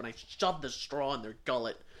pick them up and I shove the straw in their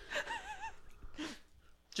gullet.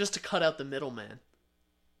 Just to cut out the middleman.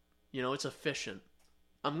 You know, it's efficient.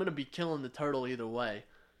 I'm going to be killing the turtle either way.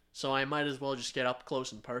 So I might as well just get up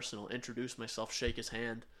close and personal, introduce myself, shake his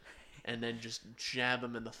hand, and then just jab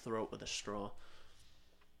him in the throat with a straw.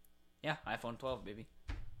 Yeah, iPhone 12, baby.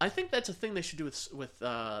 I think that's a thing they should do with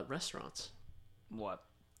restaurants. What?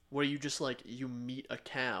 Where you just, like, you meet a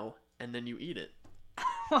cow, and then you eat it.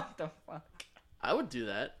 What the fuck? I would do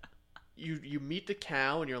that. You meet the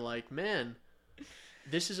cow, and you're like, man,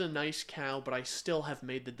 this is a nice cow, but I still have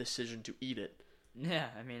made the decision to eat it. Yeah,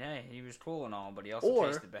 I mean, hey, he was cool and all, but he also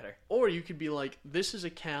tasted better. Or you could be like, this is a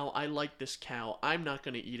cow, I like this cow, I'm not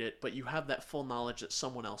going to eat it, but you have that full knowledge that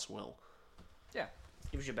someone else will. Yeah,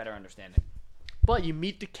 gives you a better understanding. But you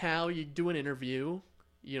meet the cow, you do an interview,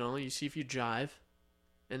 you know, you see if you jive,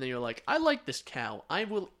 and then you're like, I like this cow, I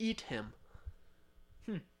will eat him.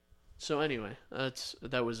 So anyway,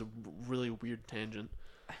 that was a really weird tangent.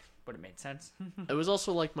 But it made sense. It was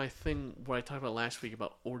also like my thing what I talked about last week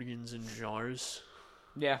about organs in jars.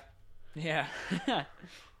 Yeah. That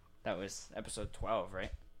was episode 12,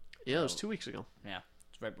 right? Yeah, it was 2 weeks ago. Yeah,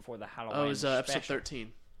 it's right before the Halloween. Oh, it was episode special.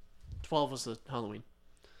 13. 12 was the Halloween.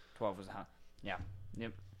 12 was yeah,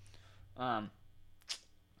 yep.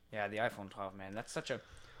 Yeah, the iPhone 12, man. That's such a.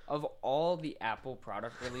 Of all the Apple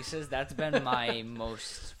product releases, that's been my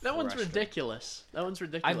most. That one's frustrating. ridiculous.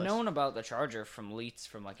 I've known about the charger from leaks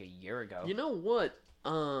from like a year ago. You know what?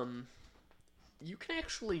 You can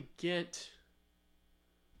actually get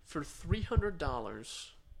for $300.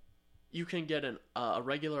 You can get a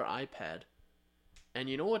regular iPad, and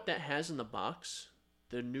you know what that has in the box?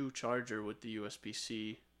 The new charger with the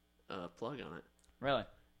USB-C plug on it. Really?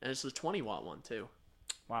 And it's the 20-watt one too.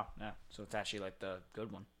 Wow. Yeah. So it's actually like the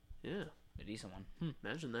good one, Yeah, the decent one.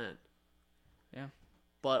 imagine that. Yeah.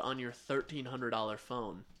 But on your $1,300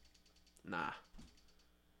 phone, nah.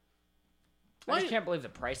 I just can't believe the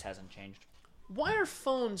price hasn't changed. Why are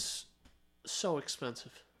phones so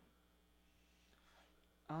expensive?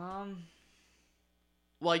 Well,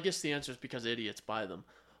 I guess the answer is because idiots buy them.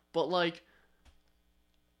 But, like,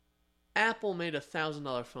 Apple made a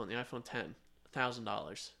 $1,000 phone, the iPhone 10,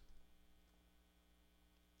 $1,000.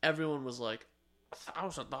 Everyone was like,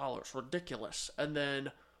 $1,000, ridiculous. And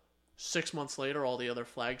then 6 months later, all the other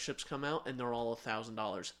flagships come out, and they're all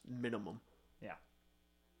 $1,000 minimum.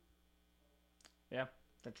 Yeah,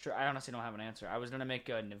 that's true. I honestly don't have an answer. I was gonna make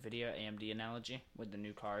a NVIDIA AMD analogy with the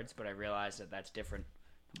new cards, but I realized that that's different,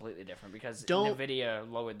 completely different, because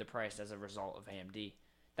NVIDIA lowered the price as a result of AMD.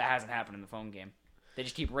 That hasn't happened in the phone game. They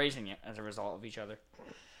just keep raising it as a result of each other.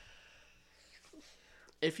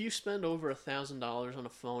 if you spend over $1,000 on a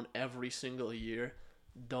phone every single year,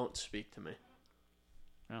 don't speak to me.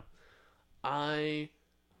 Yeah. I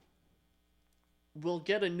will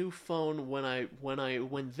get a new phone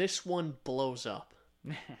when this one blows up.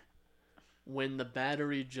 When the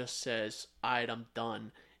battery just says, "Alright, I'm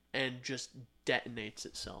done," and just detonates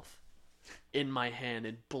itself in my hand,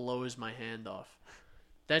 it blows my hand off.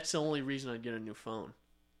 That's the only reason I'd get a new phone.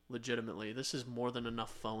 Legitimately, this is more than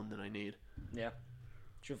enough phone that I need. Yeah.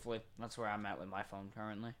 Truthfully, that's where I'm at with my phone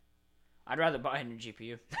currently. I'd rather buy a new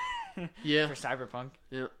GPU. Yeah. For Cyberpunk.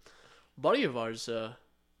 Yeah. Buddy of ours,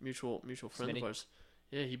 mutual friend Smitty. of ours.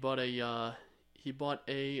 Yeah, he bought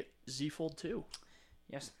a Z Fold 2.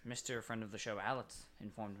 Yes, Mr. Friend of the show Alex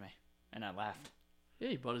informed me, and I laughed. Yeah,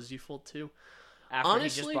 he bought a Z Fold 2. After Honestly,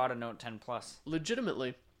 he just bought a Note 10 Plus.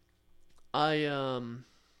 Legitimately, I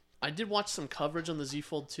did watch some coverage on the Z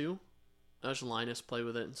Fold 2. I watched Linus play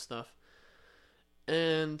with it and stuff.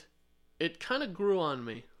 And it kind of grew on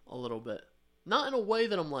me a little bit. Not in a way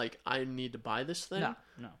that I'm like, I need to buy this thing.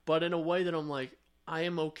 No. But in a way that I'm like, I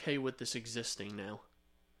am okay with this existing now.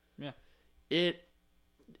 Yeah. It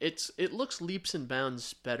looks leaps and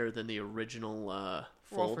bounds better than the original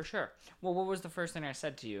Fold. Well, for sure. Well, what was the first thing I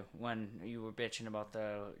said to you when you were bitching about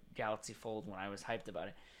the Galaxy Fold when I was hyped about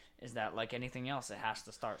it? Is that, like anything else, it has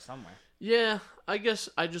to start somewhere. Yeah, I guess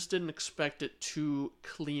I just didn't expect it to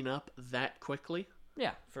clean up that quickly.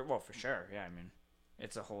 Yeah, for sure. Yeah, I mean,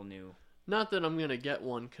 it's a whole new... Not that I'm going to get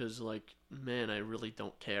one because, like, man, I really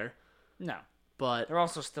don't care. No. But... They're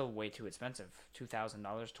also still way too expensive. $2,000,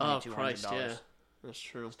 $2,200. Oh, Christ, yeah. That's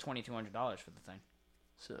true. It's $2,200 for the thing.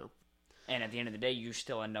 So... And at the end of the day, you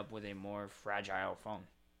still end up with a more fragile phone.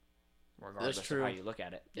 Regardless That's true. of how you look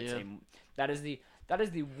at it. It's Yeah. That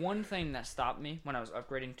is the one thing that stopped me when I was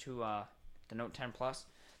upgrading to the Note 10 Plus.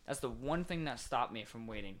 That's the one thing that stopped me from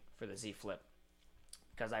waiting for the Z Flip.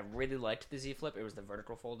 Because I really liked the Z Flip. It was the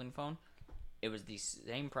vertical folding phone. It was the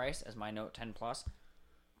same price as my Note 10 Plus.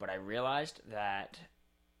 But I realized that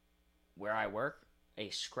where I work, a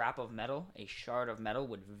scrap of metal, a shard of metal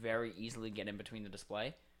would very easily get in between the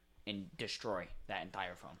display and destroy that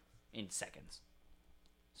entire phone in seconds.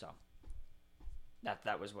 So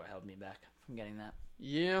that was what held me back from getting that.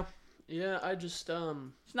 Yeah, I just,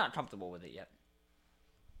 It's not comfortable with it yet.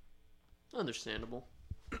 Understandable.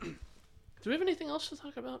 Do we have anything else to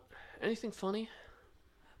talk about? Anything funny?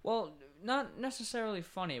 Well, not necessarily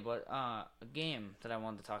funny, but a game that I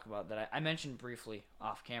wanted to talk about that I mentioned briefly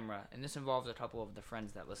off camera, and this involves a couple of the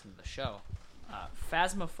friends that listen to the show.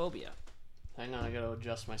 Phasmophobia. Hang on, I gotta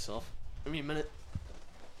adjust myself. Give me a minute.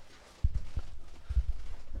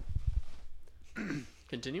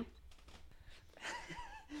 Continue.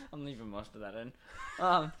 I'm leaving most of that in.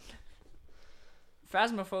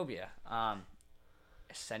 Phasmophobia.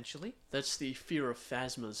 Essentially, That's the fear of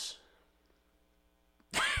phasmas.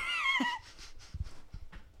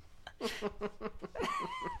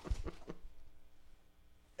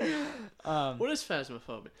 What is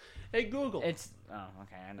phasmophobia? Hey Google. it's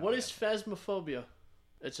okay. I know What is phasmophobia?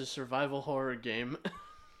 It's a survival horror game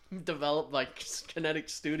developed by Kinetic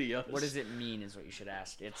Studios. What does it mean? Is what you should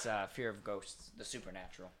ask. It's fear of ghosts, the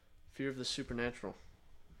supernatural. Fear of the supernatural.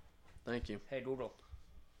 Thank you. Hey Google,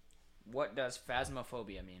 what does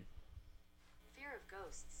phasmophobia mean? Fear of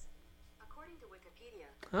ghosts. According to Wikipedia,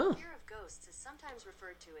 Oh. fear of ghosts is sometimes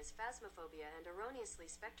referred to as phasmophobia and erroneously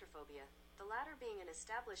spectrophobia, the latter being an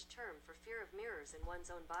established term for fear of mirrors in one's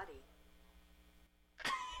own body.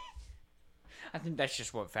 I think that's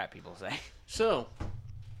just what fat people say. So,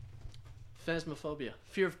 phasmophobia.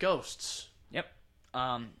 Fear of ghosts. Yep.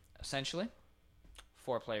 Essentially,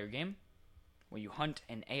 4-player game where you hunt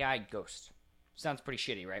an AI ghost. Sounds pretty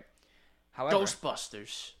shitty, right?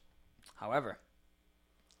 Ghostbusters. However,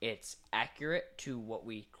 it's accurate to what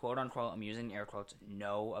we quote unquote, I'm using air quotes,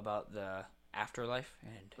 know about the afterlife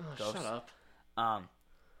and ghosts. Shut up.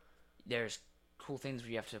 There's cool things where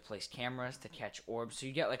you have to place cameras to catch orbs, so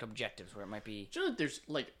you get like objectives where it might be. Do you know that there's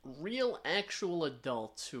like real actual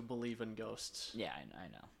adults who believe in ghosts? Yeah, I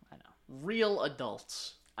know. Real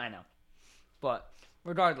adults. I know. But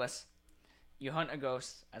regardless, you hunt a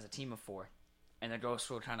ghost as a team of 4, and the ghost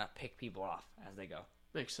will kind of pick people off as they go.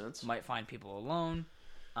 Makes sense. You might find people alone.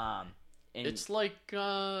 And It's like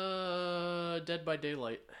Dead by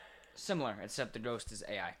Daylight. similar, except the ghost is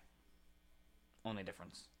AI. Only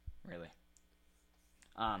difference, really.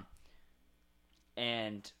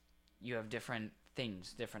 And you have different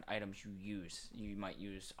things, different items you use. You might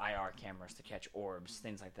use IR cameras to catch orbs,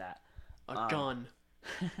 things like that. A gun.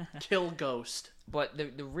 Kill ghost. But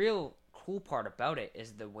the real cool part about it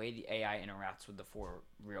is the way the AI interacts with the 4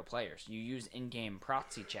 real players. You use in-game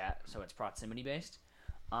proxy chat, so it's proximity based.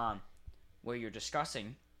 where you're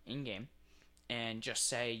discussing in game, and just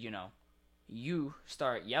say, you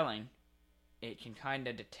start yelling, it can kind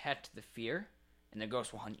of detect the fear, and the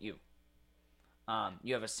ghost will hunt you.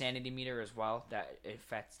 You have a sanity meter as well that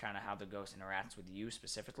affects kind of how the ghost interacts with you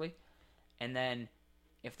specifically. And then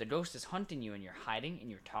if the ghost is hunting you and you're hiding and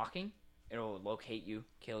you're talking, it'll locate you,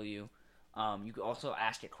 kill you. You can also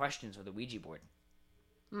ask it questions with a Ouija board,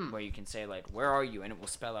 where you can say, like, where are you? And it will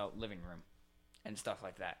spell out living room and stuff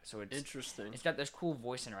like that. So it's interesting. It's got this cool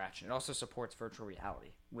voice interaction. It also supports virtual reality,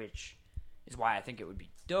 which is why I think it would be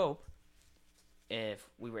dope if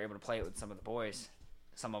we were able to play it with some of the boys,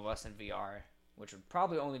 some of us in VR, which would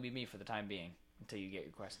probably only be me for the time being until you get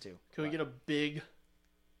your Quest 2. Can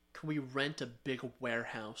we rent a big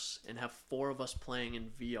warehouse and have 4 of us playing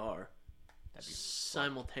in VR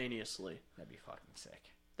simultaneously? That'd be fucking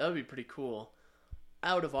sick. That would be pretty cool.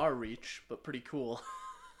 Out of our reach, but pretty cool.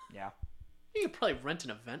 Yeah. You could probably rent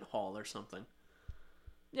an event hall or something.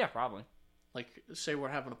 Yeah, probably. Like, say we're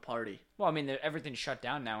having a party. Well, I mean, everything's shut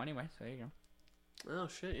down now anyway, so there you go. Oh,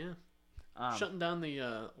 shit, yeah. Shutting down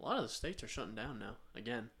a lot of the states are shutting down now,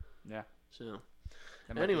 again. Yeah. So,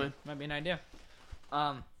 anyway. Might be an idea.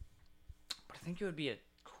 But I think it would be a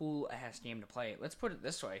cool-ass game to play. Let's put it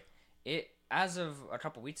this way. As of a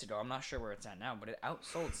couple weeks ago, I'm not sure where it's at now, but it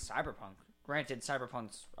outsold Cyberpunk. Granted,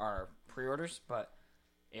 Cyberpunks are pre-orders, but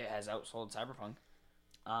it has outsold Cyberpunk.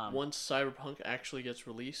 Once Cyberpunk actually gets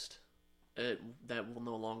released, that will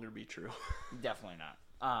no longer be true. Definitely not.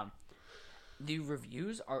 The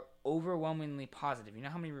reviews are overwhelmingly positive. You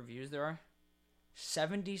know how many reviews there are?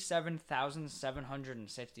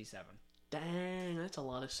 77,767. Dang, that's a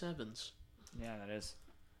lot of 7s. Yeah, that is.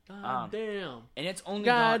 God damn. And it's only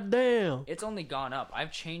It's only gone up.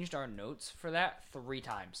 I've changed our notes for that 3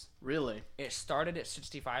 times. Really? It started at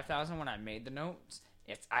 65,000 when I made the notes.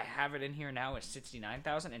 I have it in here now at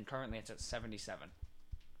 69,000, and currently it's at 77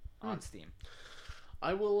 on Steam.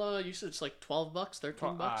 I will. You said it's like $12,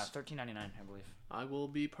 $13. $13.99, I believe. I will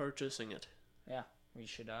be purchasing it. Yeah, we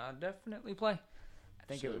should definitely play. I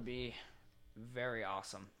think it would be very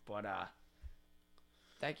awesome, but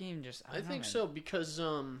that game just. I think so because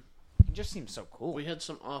it just seems so cool. We had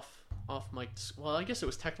some off mic. Well, I guess it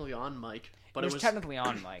was technically on mic, but it was technically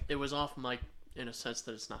on mic. It was off mic in a sense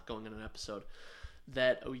that it's not going in an episode.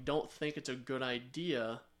 That we don't think it's a good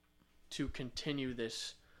idea to continue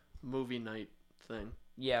this movie night thing.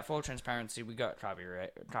 Yeah, full transparency, we got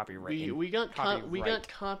copyright. We got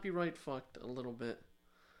copyright fucked a little bit.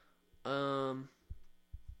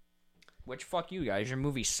 Which fuck you guys. Your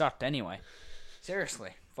movie sucked anyway.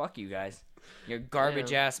 Seriously, fuck you guys. Your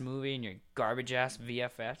garbage ass movie and your garbage ass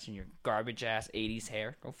VFX and your garbage ass 80s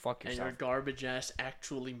hair. Go fuck yourself. And your garbage ass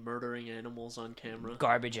actually murdering animals on camera.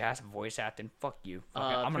 Garbage ass voice acting. Fuck you.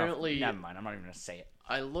 Apparently, never mind. I'm not even gonna say it.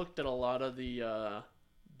 I looked at a lot of the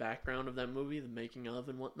background of that movie, the making of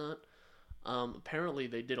and whatnot. Apparently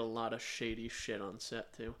they did a lot of shady shit on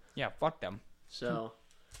set too. Yeah, fuck them. So,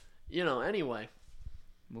 anyway.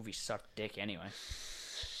 Movie sucked dick anyway.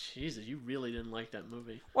 Jesus, you really didn't like that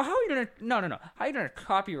movie. Well, how are you gonna... No. How are you gonna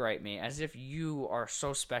copyright me as if you are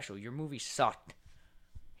so special? Your movie sucked.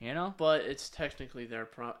 You know? But it's technically their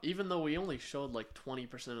even though we only showed like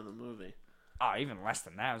 20% of the movie. Oh, even less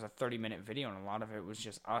than that. It was a 30-minute video, and a lot of it was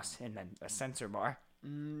just us in a censor bar.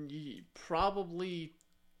 Probably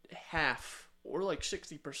half, or like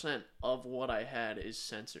 60% of what I had is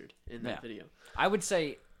censored in that video. I would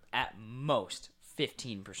say, at most,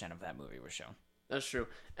 15% of that movie was shown. That's true.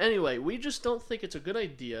 Anyway, we just don't think it's a good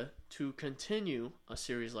idea to continue a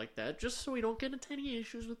series like that, just so we don't get into any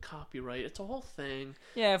issues with copyright. It's a whole thing.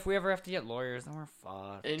 Yeah, if we ever have to get lawyers, then we're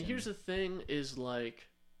fucked. And here's the thing is, like,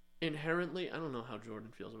 inherently, I don't know how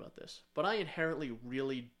Jordan feels about this, but I inherently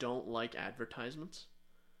really don't like advertisements.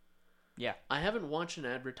 Yeah. I haven't watched an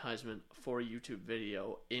advertisement for a YouTube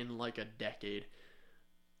video in like a decade.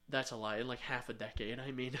 That's a lie. In like half a decade,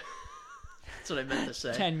 I mean. That's what I meant to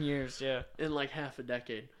say. 10 years, yeah. In like half a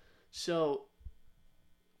decade. So,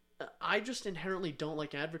 I just inherently don't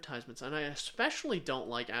like advertisements. And I especially don't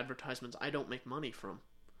like advertisements I don't make money from.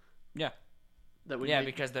 Yeah.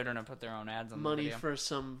 Because they're going to put their own ads on the video. Money for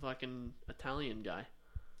some fucking Italian guy.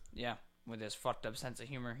 Yeah, with his fucked up sense of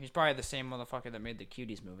humor. He's probably the same motherfucker that made the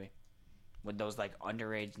Cuties movie. With those, like,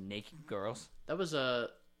 underage naked girls. That was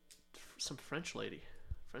some French lady.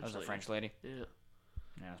 That was a French lady? Yeah.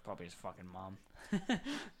 Yeah, it was probably his fucking mom.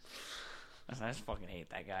 I just fucking hate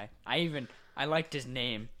that guy. I liked his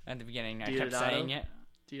name at the beginning. I kept saying it.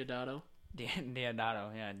 Diodato?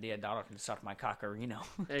 Diodato, yeah. Diodato can suck my cockerino.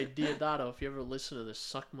 Hey, Diodato, if you ever listen to this,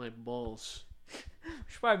 suck my balls. We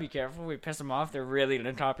should probably be careful. We piss them off. They're really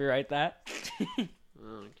going to copyright that. I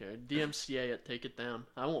don't care. DMCA it, take it down.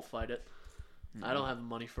 I won't fight it. I don't have the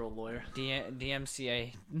money for a lawyer.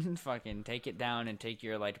 DMCA, fucking take it down and take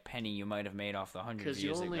your like penny you might have made off the 100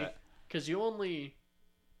 views. Because you only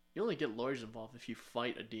get lawyers involved if you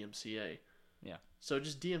fight a DMCA. Yeah. So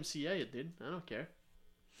just DMCA it, dude. I don't care.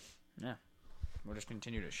 Yeah. We'll just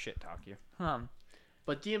continue to shit talk you.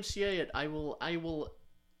 But DMCA it, I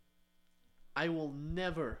will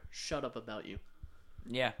never shut up about you.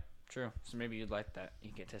 Yeah, true. So maybe you'd like that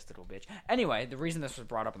egotistical bitch. Anyway, the reason this was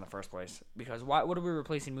brought up in the first place, because what are we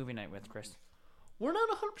replacing movie night with, Chris? We're not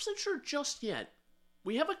 100% sure just yet.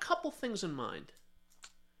 We have a couple things in mind.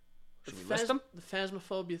 Should we list them? The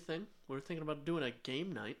Phasmophobia thing. We're thinking about doing a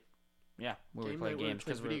game night. Yeah, where we play games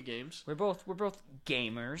because video games. We're both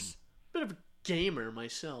gamers. Bit of a gamer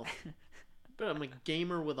myself. But I'm a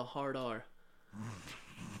gamer with a hard R.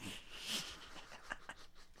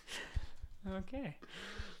 Okay.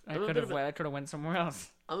 I could have went somewhere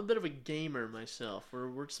else. I'm a bit of a gamer myself.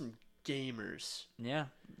 We're some gamers. Yeah.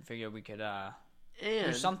 Figure we could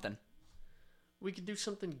do something. We could do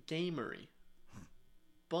something gamery.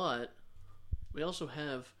 But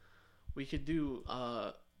we could do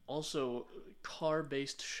also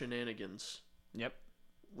car-based shenanigans. Yep.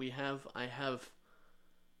 I have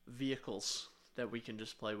vehicles that we can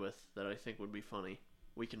just play with that I think would be funny.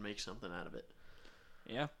 We can make something out of it.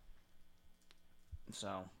 Yeah.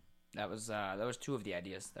 So that was two of the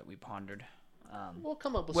ideas that we pondered. We'll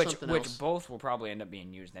come up with something else. Which both will probably end up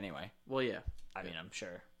being used anyway. Well, yeah. I mean, I'm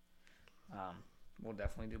sure. We'll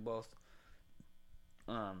definitely do both.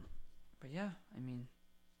 But yeah, I mean,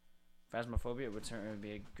 Phasmophobia would certainly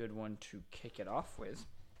be a good one to kick it off with.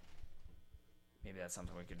 Maybe that's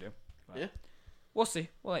something we could do. But yeah. We'll see.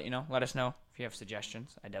 We'll let you know. Let us know if you have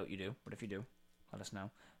suggestions. I doubt you do, but if you do, let us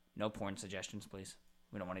know. No porn suggestions, please.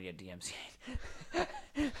 We don't want to get DMCA'd.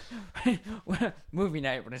 Movie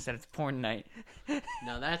night, but instead it's porn night.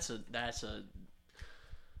 Now that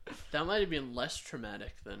might have been less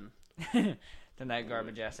traumatic than that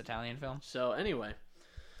garbage ass Italian film. So anyway,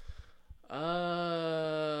 we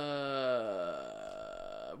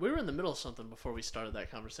were in the middle of something before we started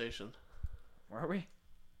that conversation. Were we?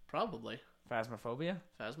 Probably. Phasmophobia.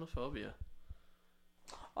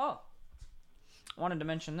 Oh, I wanted to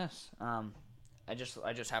mention this. I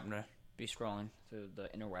just happened to be scrolling through the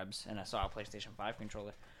interwebs and I saw a PlayStation 5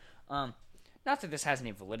 controller. Not that this has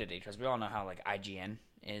any validity, because we all know how like IGN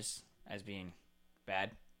is as being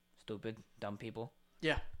bad, stupid, dumb people.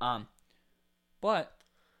 Yeah. But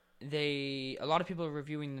a lot of people are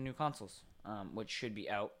reviewing the new consoles, which should be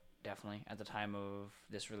out definitely at the time of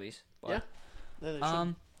this release. But, yeah. They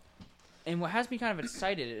should. And what has me kind of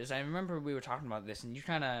excited is I remember we were talking about this and you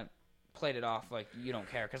kind of played it off like you don't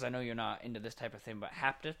care because I know you're not into this type of thing, but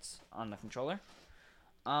haptics on the controller.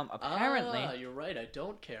 Apparently, you're right. I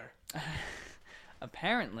don't care.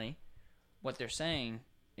 Apparently, what they're saying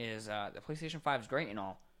is the PlayStation 5 is great and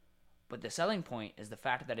all, but the selling point is the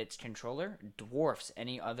fact that its controller dwarfs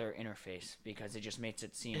any other interface because it just makes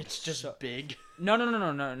it seem it's just big. No,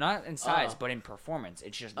 not in size, but in performance.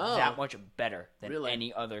 It's just that much better than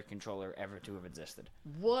any other controller ever to have existed.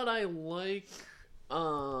 What I like,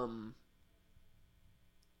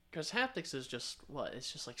 because haptics is just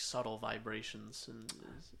it's just like subtle vibrations, and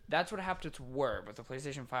that's what haptics were. But the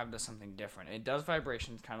PlayStation 5 does something different. It does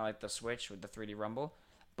vibrations, kind of like the Switch with the 3D rumble,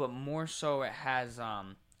 but more so it has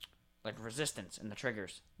like resistance in the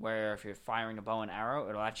triggers, where if you're firing a bow and arrow,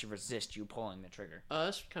 it'll actually resist you pulling the trigger.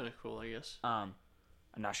 That's kind of cool, I guess. I'm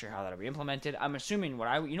not sure how that'll be implemented. I'm assuming what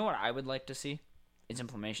I would like to see is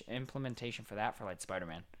implementation for that for like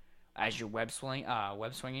Spider-Man. As you're web swinging,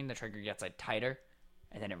 the trigger gets like tighter,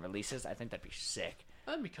 and then it releases. I think that'd be sick.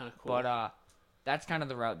 That'd be kind of cool. But that's kind of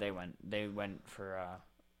the route they went. They went for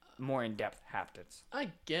more in-depth haptics. I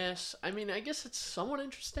guess it's somewhat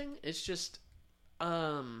interesting. It's just,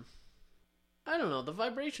 I don't know. The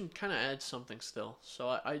vibration kind of adds something still,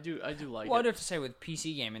 so I do like it. Well, I'd have to say with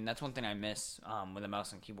PC gaming, that's one thing I miss with a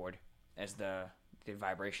mouse and keyboard, as the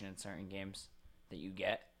vibration in certain games that you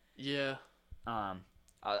get. Yeah.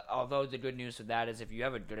 Although the good news with that is if you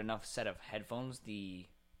have a good enough set of headphones, the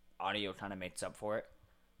audio kind of makes up for it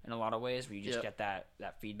in a lot of ways, where you just get that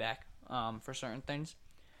feedback for certain things.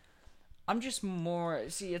 I'm just more...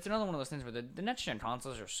 See, it's another one of those things where the next-gen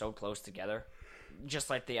consoles are so close together,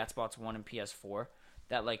 just like the Xbox One and PS4,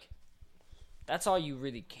 that, like, that's all you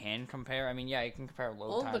really can compare. I mean, yeah, you can compare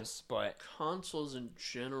load times, but... consoles in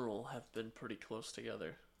general have been pretty close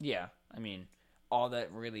together. Yeah, I mean, all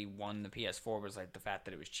that really won the PS4 was, like, the fact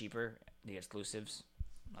that it was cheaper, the exclusives.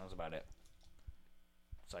 That was about it.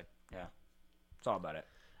 It's like, yeah, it's all about it.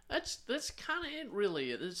 That's kind of it,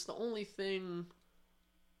 really. It's the only thing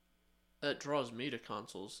that draws me to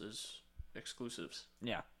consoles is exclusives.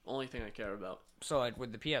 Yeah. Only thing I care about. So, like,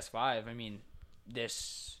 with the PS5, I mean,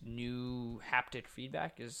 this new haptic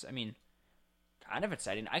feedback is, I mean, kind of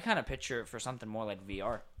exciting. I kind of picture it for something more like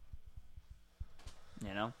VR.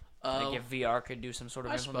 You know? Like, if VR could do some sort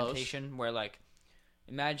of implementation where, like,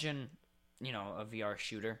 imagine, you know, a VR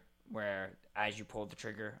shooter where as you pull the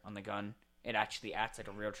trigger on the gun, it actually acts like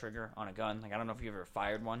a real trigger on a gun. Like, I don't know if you've ever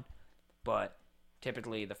fired one, but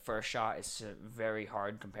typically the first shot is very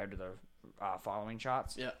hard compared to the following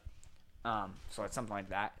shots. Yeah. So it's something like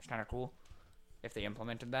that. It's kind of cool if they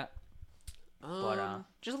implemented that. But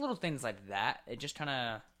just little things like that. It just kind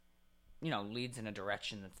of, you know, leads in a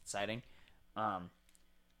direction that's exciting.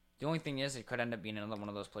 The only thing is, it could end up being another one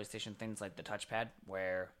of those PlayStation things like the touchpad,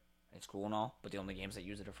 where it's cool and all, but the only games that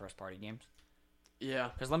use it are first-party games. Yeah.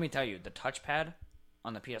 Because let me tell you, the touchpad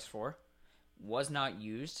on the PS4 was not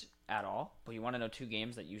used at all, but you want to know 2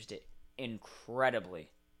 games that used it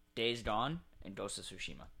incredibly. Days Gone and Ghost of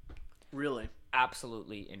Tsushima. Really?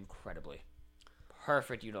 Absolutely incredibly.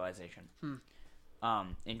 Perfect utilization.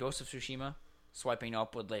 In Ghost of Tsushima, swiping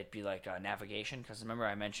up would be like navigation, because remember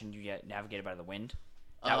I mentioned you get navigated by the wind?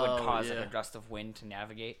 That would cause like a gust of wind to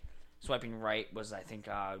navigate. Swiping right was, I think,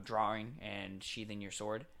 drawing and sheathing your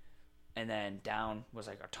sword. And then down was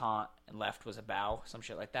like a taunt, and left was a bow, some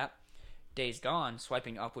shit like that. Days Gone,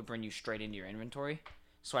 swiping up would bring you straight into your inventory.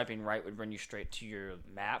 Swiping right would bring you straight to your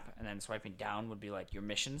map, and then swiping down would be like your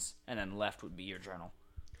missions, and then left would be your journal.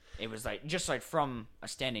 It was like, just like from a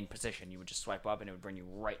standing position, you would just swipe up and it would bring you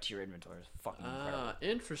right to your inventory. It was fucking incredible.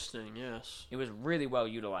 Interesting, yes. It was really well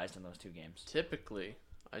utilized in those 2 games. Typically,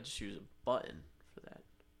 I just use a button for that.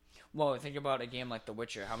 Well, think about a game like The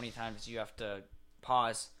Witcher. How many times do you have to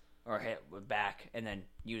pause or hit back and then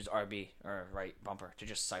use RB or right bumper to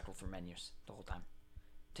just cycle through menus the whole time?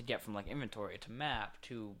 To get from like inventory to map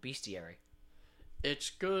to bestiary. It's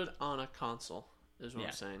good on a console, is what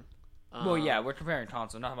I'm saying. Well, yeah, we're comparing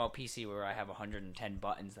console, not about PC where I have 110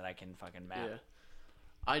 buttons that I can fucking map. Yeah.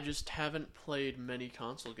 I just haven't played many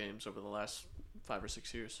console games over the last 5 or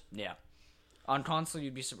 6 years. Yeah. On console,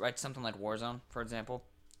 you'd be surprised. Something like Warzone, for example,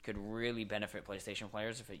 could really benefit PlayStation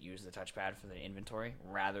players if it used the touchpad for the inventory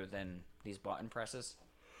rather than these button presses.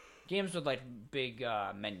 Games with like big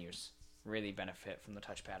menus really benefit from the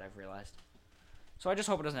touchpad, I've realized. So I just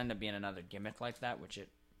hope it doesn't end up being another gimmick like that, which it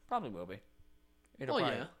probably will be.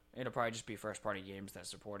 It'll probably just be first-party games that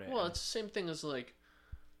support it. Well, it's the same thing as, like,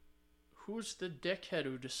 who's the dickhead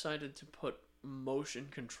who decided to put motion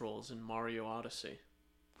controls in Mario Odyssey?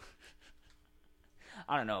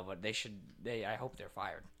 I don't know, but I hope they're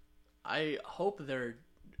fired. I hope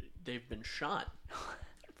they've been shot,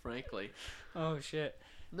 frankly. Oh, shit.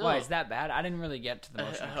 No. Why, is that bad? I didn't really get to the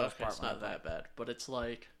motion controls part. It's not that bad, but it's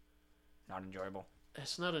like... Not enjoyable.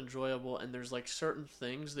 It's not enjoyable, and there's, like, certain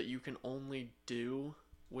things that you can only do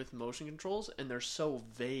with motion controls, and they're so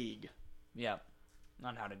vague. Yeah,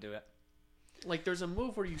 on how to do it. Like, there's a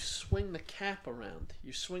move where you swing the cap around.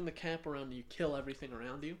 You swing the cap around and you kill everything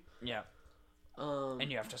around you. Yeah. And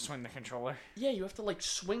you have to swing the controller. Yeah, you have to, like,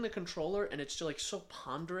 swing the controller, and it's just, like, so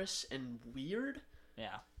ponderous and weird.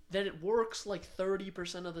 Yeah. That it works, like,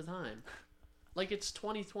 30% of the time. Like, it's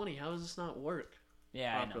 2020. How does this not work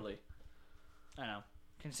properly? I know.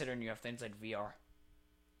 Considering you have things like VR.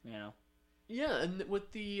 You know? Yeah, and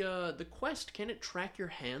with the Quest, can it track your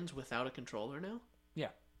hands without a controller now? Yeah.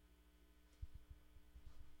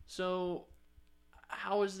 So,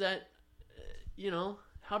 how is that,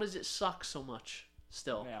 how does it suck so much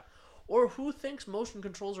still? Yeah. Or who thinks motion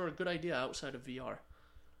controls are a good idea outside of VR?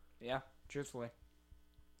 Yeah, truthfully.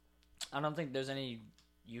 I don't think there's any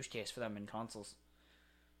use case for them in consoles.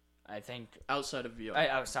 I think... Outside of VR.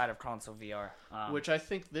 Outside of console VR. Which I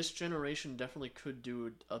think this generation definitely could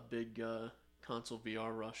do a big console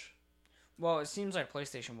VR rush. Well, it seems like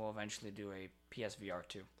PlayStation will eventually do a PSVR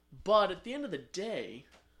 2. But at the end of the day,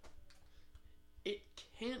 it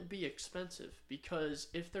can't be expensive, because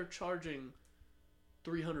if they're charging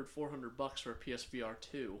 $300, $400 for a PSVR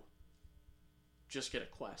 2, just get a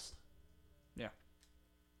Quest. Yeah.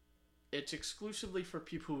 It's exclusively for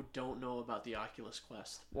people who don't know about the Oculus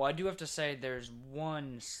Quest. Well, I do have to say there's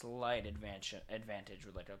one slight advantage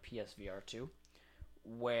with like a PSVR 2,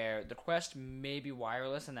 where the Quest may be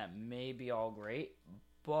wireless and that may be all great,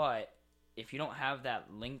 but if you don't have that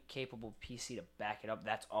link-capable PC to back it up,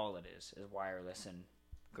 that's all it is wireless and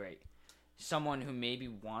great. Someone who maybe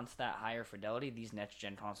wants that higher fidelity, these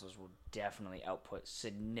next-gen consoles will definitely output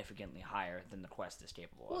significantly higher than the Quest is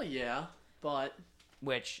capable of. Well, yeah, but...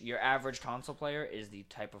 Which, your average console player is the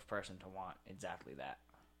type of person to want exactly that.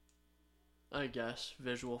 I guess.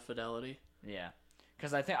 Visual fidelity. Yeah.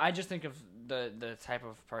 Because I just think of the type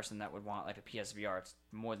of person that would want like a PSVR. It's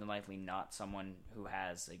more than likely not someone who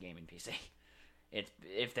has a gaming PC.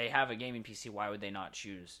 If they have a gaming PC, why would they not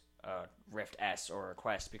choose a Rift S or a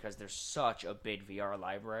Quest? Because there's such a big VR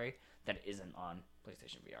library that isn't on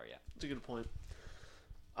PlayStation VR yet. That's a good point.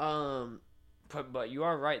 But you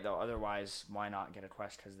are right though. Otherwise, why not get a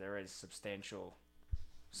Quest? Because there is substantial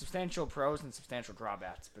pros and substantial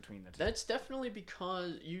drawbacks between the two. That's definitely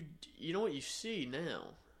because you know what you see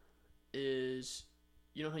now is,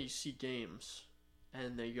 you know how you see games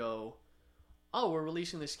and they go, oh, we're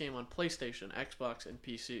releasing this game on PlayStation, Xbox, and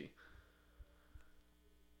PC.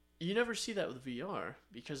 You never see that with VR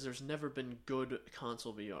because there's never been good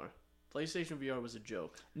console VR. PlayStation VR was a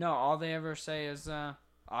joke. No, all they ever say is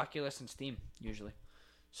Oculus and Steam, usually.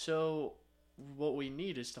 So what we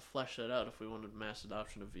need is to flesh that out if we wanted mass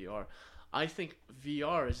adoption of VR. I think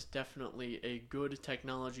VR is definitely a good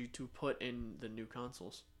technology to put in the new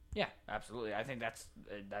consoles. Yeah, absolutely. I think that's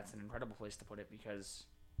an incredible place to put it because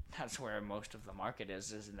that's where most of the market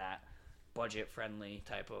is in that budget-friendly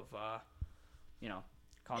type of,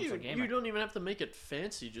 console gamer. You don't even have to make it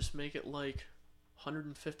fancy. Just make it like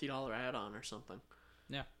 $150 add-on or something.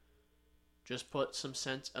 Yeah. Just put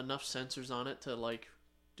enough sensors on it to like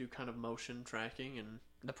do kind of motion tracking. And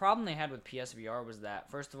the problem they had with PSVR was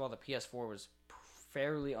that, first of all, the PS4 was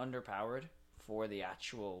fairly underpowered for the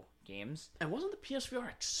actual games. And wasn't the PSVR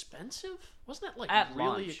expensive? Wasn't that like at really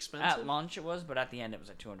launch, expensive? At launch it was, but at the end it was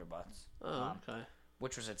like $200. Oh, okay.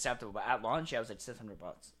 Which was acceptable, but at launch, yeah, it was like $600.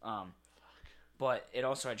 But it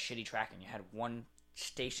also had shitty tracking. You had one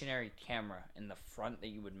stationary camera in the front that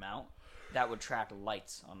you would mount that would track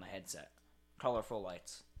lights on the headset, colorful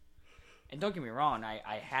lights. And don't get me wrong,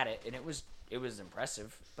 I had it and it was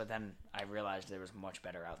impressive. But then I realized there was much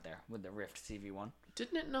better out there with the Rift CV1.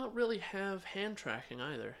 Didn't it not really have hand tracking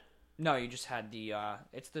either? No, you just had the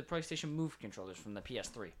it's the PlayStation Move controllers from the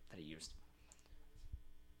PS3 that it used.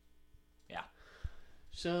 Yeah.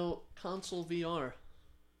 So console VR.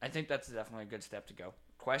 I think that's definitely a good step to go.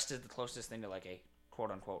 Quest is the closest thing to like a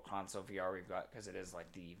quote-unquote console VR we've got because it is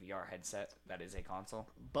like the VR headset that is a console.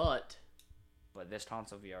 But this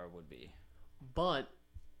console VR would be. But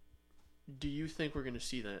do you think we're going to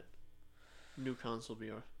see that new console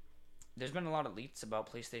VR? There's been a lot of leaks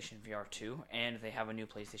about PlayStation VR 2, and they have a new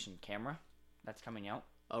PlayStation camera that's coming out.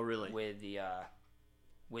 Oh, really? With the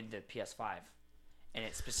PS5. And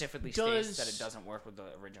it specifically states that it doesn't work with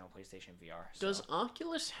the original PlayStation VR. So. Does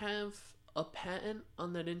Oculus have a patent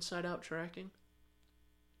on that inside-out tracking?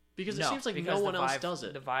 Because it seems like no one else does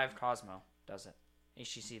it. The Vive Cosmo does it.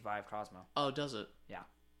 HTC Vive Cosmo. Oh, does it? Yeah.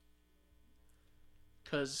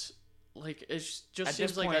 Because, like, it just At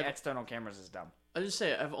seems this like point, external cameras is dumb. I just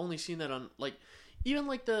say I've only seen that on, like, even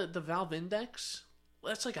like the Valve Index.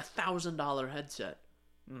 That's like $1,000 headset.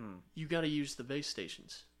 You got to use the base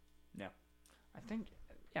stations. Yeah. I'm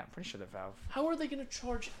pretty sure the Valve. How are they going to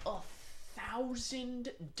charge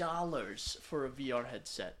 $1,000 for a VR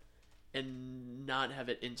headset and not have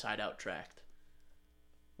it inside out tracked?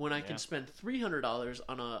 When I can spend $400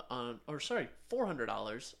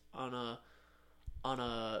 on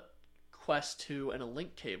a Quest 2 and a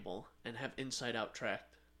Link cable and have inside out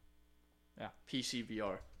tracked. Yeah. PC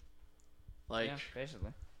VR. Like, yeah,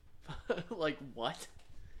 basically. like what?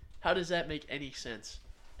 How does that make any sense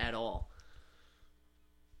at all?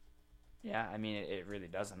 Yeah, I mean, it really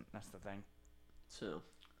doesn't. That's the thing. So,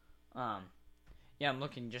 yeah, I'm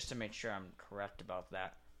looking just to make sure I'm correct about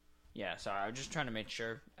that. Yeah, sorry, I was just trying to make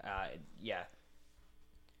sure. Yeah.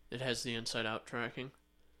 It has the inside-out tracking?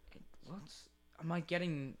 Am I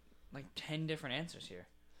getting, like, 10 different answers here?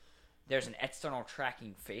 There's an external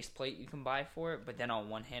tracking faceplate you can buy for it, but then on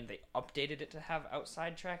one hand, they updated it to have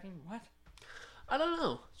outside tracking? What? I don't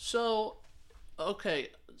know. So, okay,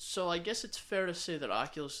 so I guess it's fair to say that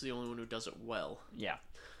Oculus is the only one who does it well. Yeah.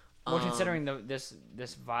 Well, considering this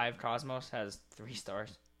Vive Cosmos has 3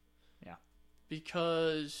 stars. Yeah.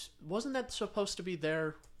 Because wasn't that supposed to be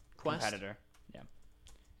their Quest? Competitor. Yeah.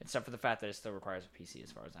 Except for the fact that it still requires a PC,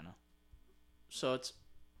 as far as I know. So it's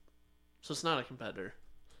not a competitor.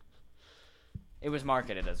 It was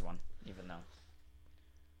marketed as one, even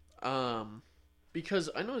though. Because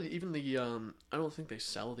I know even the I don't think they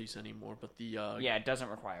sell these anymore, but the yeah, it doesn't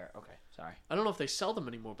require. Okay, sorry. I don't know if they sell them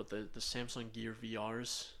anymore, but the Samsung Gear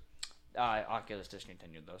VRs. Oculus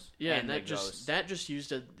discontinued those. Yeah, and that just used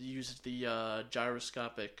the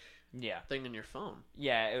gyroscopic thing in your phone.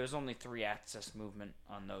 Yeah, it was only 3-axis movement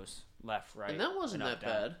on those, left, right, and that wasn't that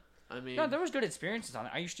bad. I mean, no, there was good experiences on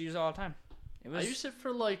it. I used to use it all the time. I used it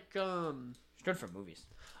for like it's good for movies.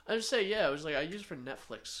 I would say I use it for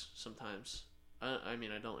Netflix sometimes. I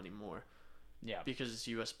mean I don't anymore, Yeah. Because it's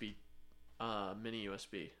USB, mini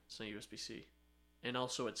USB. It's not USB-C. And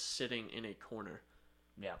also it's sitting in a corner.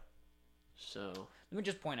 Yeah. So... Let me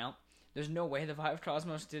just point out, there's no way the Vive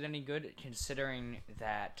Cosmos did any good, considering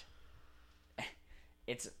that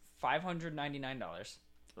it's $599.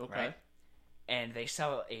 Okay. Right? And they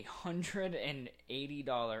sell a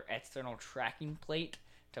 $180 external tracking plate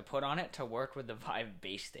to put on it to work with the Vive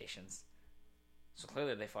base stations. So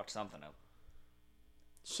clearly they fucked something up.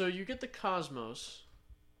 So you get the Cosmos,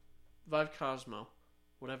 Vive Cosmo,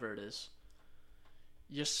 whatever it is.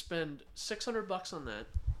 You spend $600 on that.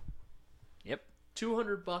 Yep.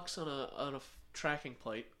 $200 on a tracking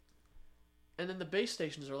plate, and then the base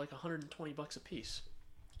stations are like $120 a piece.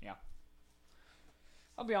 Yeah.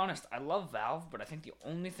 I'll be honest, I love Valve, but I think the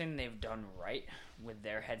only thing they've done right with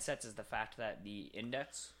their headsets is the fact that the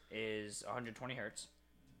index is 120 hertz,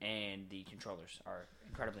 and the controllers are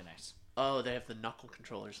incredibly nice. Oh, they have the knuckle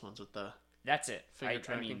controllers ones with the... That's it. Finger I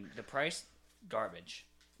tracking. mean, the price, garbage.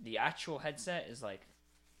 The actual headset is like,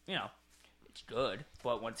 you know, it's good,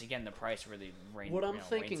 but once again, the price really reigns. What I'm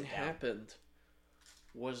thinking reigns it down. happened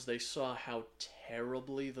was they saw how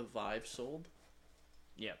terribly the Vive sold.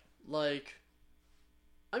 Yeah. Like,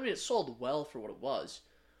 I mean, it sold well for what it was.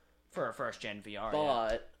 For a first gen VR,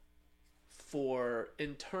 But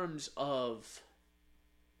in terms of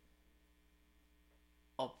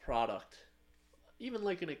a product, even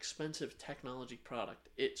like an expensive technology product,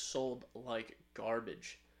 it sold like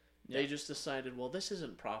garbage. Yeah. They just decided, well, this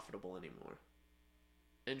isn't profitable anymore,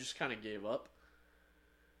 and just kind of gave up.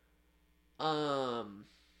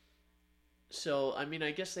 So I mean,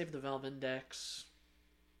 I guess they have the Valve Index.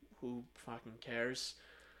 Who fucking cares?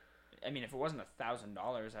 I mean, if it wasn't $1,000,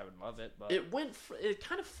 I would love it. But It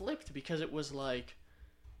kind of flipped because it was like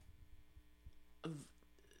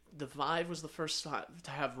the Vive was the first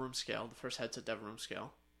to have room scale, the first headset to have room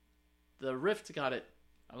scale. The Rift got it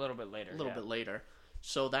a little bit later. bit later,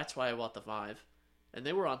 so that's why I bought the Vive. And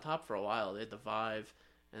they were on top for a while. They had the Vive,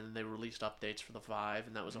 and then they released updates for the Vive,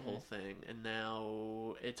 and that was a whole thing. And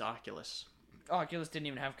now it's Oculus. Oculus didn't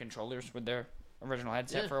even have controllers with their original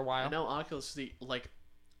headset for a while. And now Oculus is the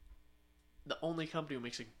only company who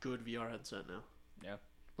makes a good VR headset now. Yeah.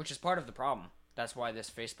 Which is part of the problem. That's why this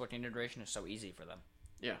Facebook integration is so easy for them.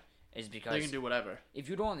 Yeah. Is because they can do whatever. If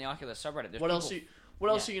you go on the Oculus subreddit, What else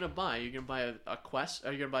are you gonna buy? Are you gonna buy a Quest?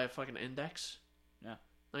 Are you gonna buy a fucking Index? Yeah.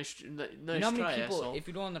 Nice you know how many try, people, asshole. if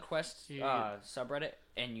you go on the Quest subreddit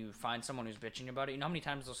and you find someone who's bitching about it, you know how many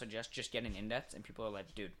times they'll suggest just get an Index, and people are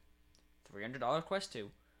like, dude, $300 Quest 2,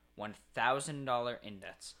 $1,000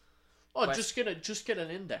 Index. Oh, Quest. just get an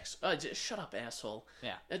Index. Shut up, asshole.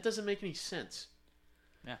 Yeah. That doesn't make any sense.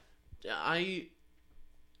 Yeah. I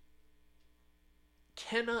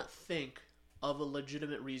cannot think of a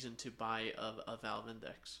legitimate reason to buy a Valve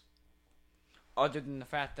Index. Other than the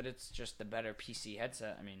fact that it's just the better PC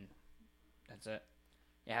headset. I mean, that's it.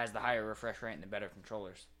 It has the higher refresh rate and the better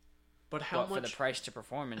controllers. But how much for the price to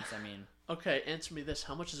performance? I mean, okay, answer me this: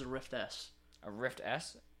 how much is a Rift S? a Rift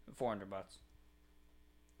S, $400.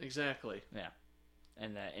 Exactly. Yeah,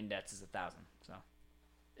 and the Index is $1,000. So,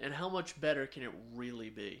 and how much better can it really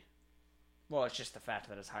be? well, it's just the fact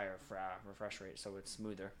that it's higher refresh rate, so it's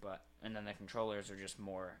smoother. And then the controllers are just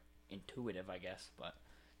more intuitive, I guess. But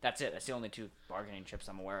that's it. That's the only two bargaining chips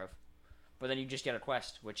I'm aware of. But then you just get a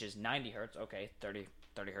Quest, which is 90 hertz. Okay, 30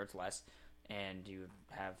 hertz less, and you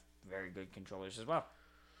have very good controllers as well.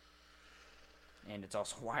 And it's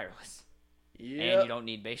also wireless. Yeah. And you don't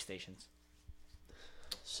need base stations.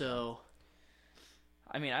 So,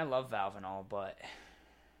 I mean, I love Valve and all, but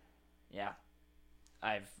yeah,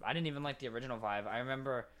 I didn't even like the original Vive. I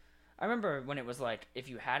remember when it was like, if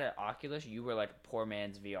you had an Oculus, you were like poor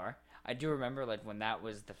man's VR. I do remember like when that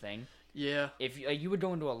was the thing. yeah. If you would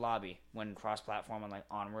go into a lobby when cross-platform and like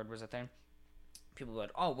Onward was a thing, people would be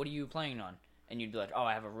like, "Oh, what are you playing on?" And you'd be like, "Oh,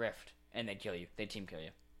 I have a Rift," and they'd kill you. They'd team kill you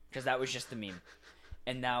because that was just the meme.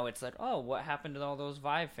 And now it's like, oh, what happened to all those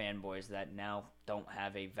Vive fanboys that now don't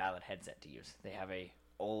have a valid headset to use? They have a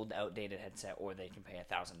old, outdated headset, or they can pay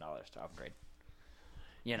 $1,000 to upgrade.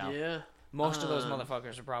 You know, Yeah. most of those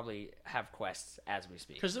motherfuckers will probably have Quests as we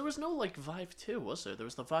speak. Because there was no like Vive 2, was there? There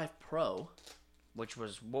was the Vive Pro. Which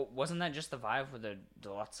wasn't that just the Vive with the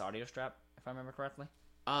deluxe audio strap, if I remember correctly?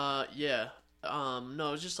 Yeah. No,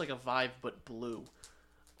 it was just like a Vive but blue.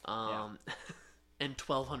 And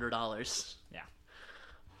 $1,200. Yeah.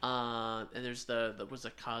 And there's the was the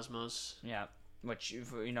Cosmos. Yeah, which you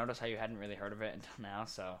notice how you hadn't really heard of it until now,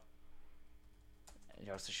 so it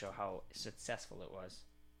goes to show how successful it was.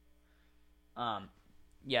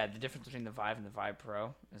 Yeah, the difference between the Vive and the Vive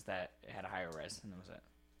Pro is that it had a higher res, and that was it.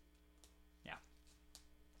 Yeah,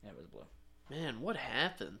 and it was blue. Man, what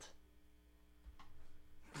happened?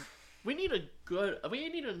 We need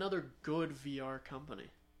another good VR company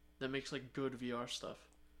that makes like good VR stuff.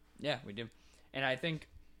 Yeah, we do. And I think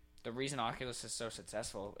the reason Oculus is so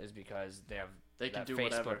successful is because they can do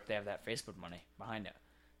whatever. They have that Facebook money behind it.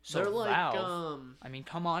 So they're like, Valve, I mean,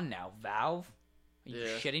 come on now, Valve. Are you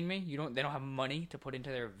Yeah. shitting me? They don't have money to put into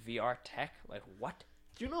their VR tech? Like what?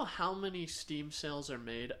 Do you know how many Steam sales are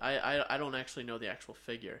made? I don't actually know the actual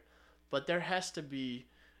figure, but there has to be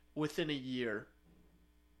within a year,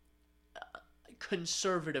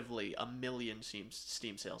 conservatively, 1 million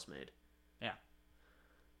Steam sales made. Yeah.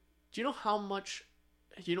 Do you know how much?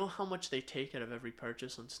 Do you know how much they take out of every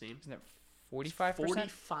purchase on Steam? Isn't it 45%?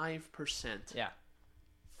 45%. Yeah.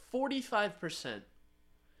 45%.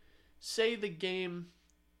 Say the game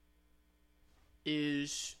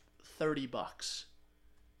is $30.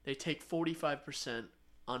 They take 45%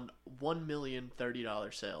 on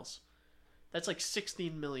 $1,030,000 sales. That's like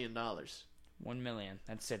 $16 million. 1 million.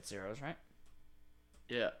 That's 6 zeros, right?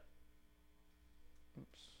 Yeah.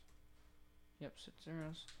 Oops. Yep, 6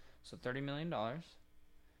 zeros. So $30 million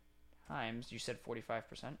times, you said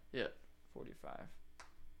 45%? Yeah. 45%.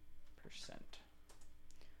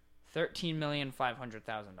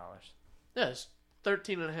 $13,500,000. Yes,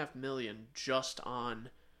 $13.5 million just on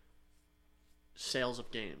sales of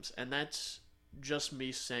games, and that's just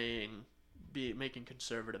me saying, making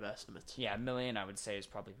conservative estimates. Yeah, 1 million I would say is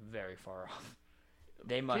probably very far off.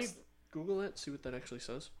 They Can must you Google it, see what that actually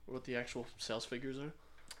says, or what the actual sales figures are.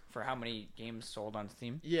 for how many games sold on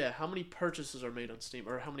Steam. Yeah, how many purchases are made on Steam,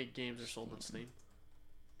 or how many games are sold on Steam?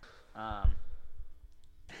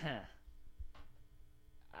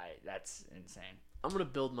 That's insane, I'm gonna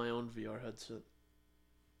build my own VR headset.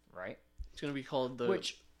 right? It's gonna be called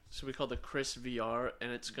the Chris VR,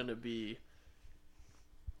 and it's gonna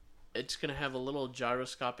have a little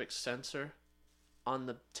gyroscopic sensor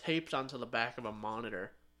taped onto the back of a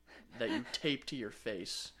monitor that you tape to your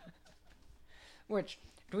face. Which,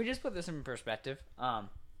 can we just put this in perspective?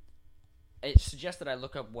 It suggests that I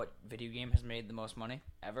look up what video game has made the most money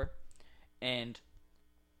ever, and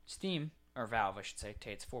Steam, or Valve, I should say,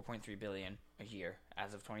 takes $4.3 billion a year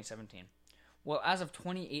as of 2017. Well, as of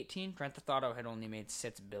 2018, Grand Theft Auto had only made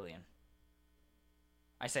 $6 billion.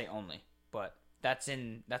 I say only, but that's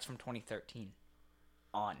from 2013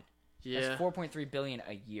 on. Yeah. That's $4.3 billion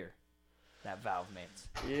a year that Valve makes.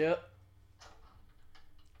 Yep.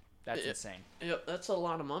 That's insane. Yep, that's a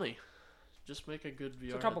lot of money. Just make a good VR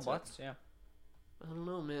It's a couple headset. bucks, yeah. I don't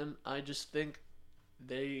know, man. I just think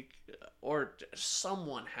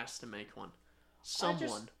someone has to make one.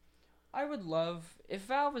 Someone. I would love, if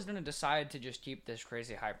Valve is going to decide to just keep this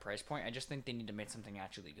crazy high price point, I just think they need to make something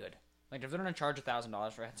actually good. Like, if they're going to charge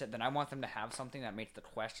 $1,000 for a headset, then I want them to have something that makes the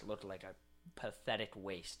Quest look like a pathetic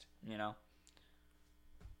waste, you know?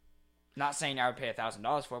 Not saying I would pay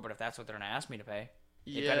 $1,000 for it, but if that's what they're going to ask me to pay,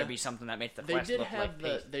 it better be something that makes the Quest look like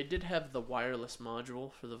paste. They did have the wireless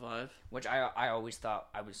module for the Vive, which I always thought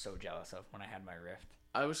I was so jealous of when I had my Rift.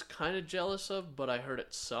 I was kind of jealous of, but I heard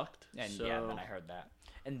it sucked. And so... yeah, then I heard that.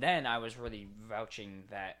 And then I was really vouching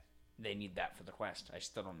that they need that for the Quest. I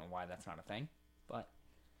still don't know why that's not a thing. But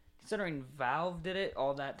considering Valve did it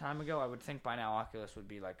all that time ago, I would think by now Oculus would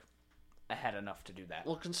be like ahead enough to do that.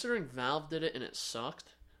 Well, considering Valve did it and it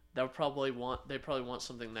sucked, they probably want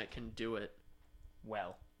something that can do it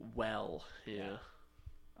well. Yeah.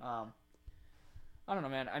 I don't know,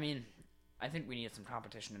 man. I mean, I think we need some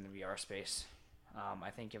competition in the VR space.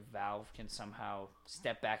 I think if Valve can somehow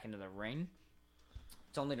step back into the ring,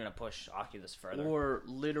 it's only going to push Oculus further. Or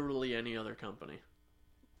literally any other company.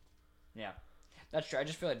 Yeah, that's true. I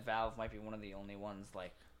just feel like Valve might be one of the only ones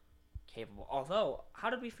like capable. Although, how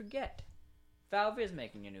did we forget? Valve is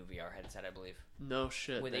making a new VR headset, I believe. No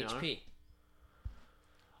shit. With HP.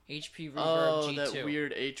 HP Reverb G2. Oh, that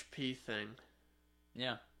weird HP thing.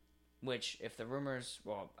 Yeah. Which, if the rumors,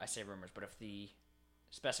 well, I say rumors, but if the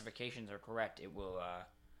specifications are correct, it will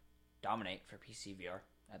dominate for PC VR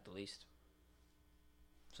at the least.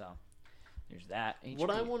 So, there's that. HP. What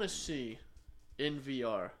I want to see in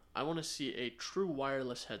VR, I want to see a true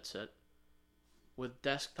wireless headset with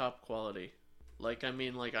desktop quality.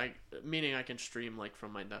 Meaning I can stream like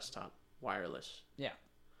from my desktop, wireless. Yeah.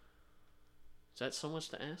 Is that so much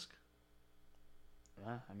to ask?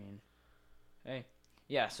 I mean, hey.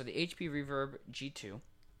 Yeah, so the HP Reverb G2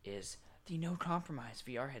 is the no-compromise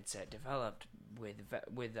VR headset developed with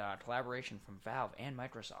collaboration from Valve and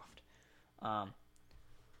Microsoft. Let's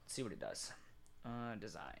see what it does.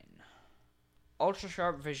 Design.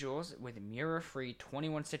 Ultra-sharp visuals with mirror-free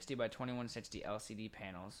 2160 by 2160 LCD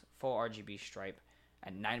panels, full RGB stripe,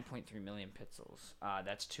 at 9.3 million pixels.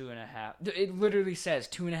 That's 2.5. It literally says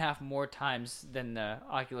 2.5 more times than the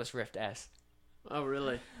Oculus Rift S. Oh,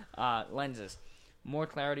 really? Lenses. More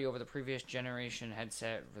clarity over the previous generation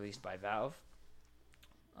headset released by Valve.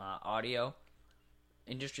 Audio.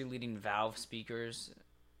 Industry-leading Valve speakers,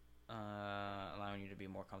 allowing you to be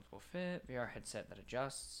more comfortable fit. VR headset that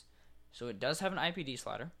adjusts. So it does have an IPD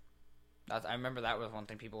slider. I remember that was one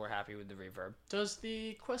thing people were happy with the reverb. Does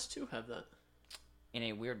the Quest 2 have that? In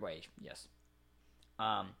a weird way, yes.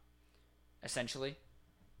 Essentially,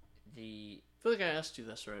 I feel like I asked you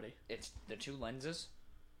this already. it's the two lenses,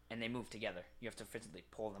 and they move together. You have to physically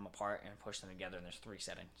pull them apart and push them together, and there's 3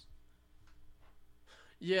 settings.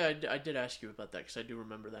 Yeah, I did ask you about that because I do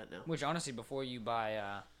remember that now. Which honestly, before you buy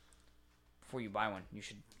one, you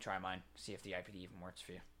should try mine. See if the IPD even works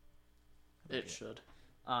for you. It should.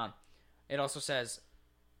 It also says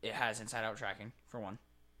it has inside-out tracking for one.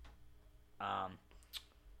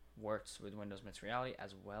 Works with Windows Mixed Reality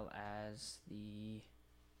as well as the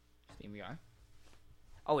Steam VR.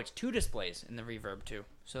 Oh, it's 2 displays in the Reverb too.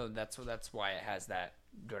 So that's why it has that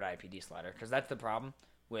good IPD slider. Because that's the problem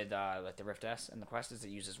with like the Rift S and the Quest is it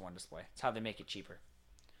uses 1 display. It's how they make it cheaper.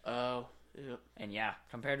 Oh, yeah. And yeah,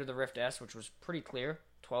 compared to the Rift S, which was pretty clear,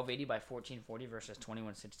 1280 by 1440 versus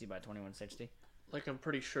 2160 by 2160. Like I'm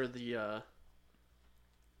pretty sure the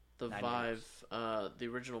Vive, the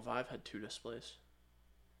original Vive had 2 displays.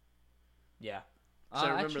 Yeah. So I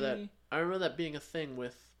remember that. I remember that being a thing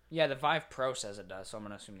with. Yeah, the Vive Pro says it does, so I'm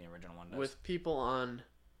gonna assume the original one does. With people on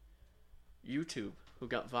YouTube who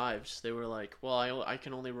got Vives, they were like, "Well, I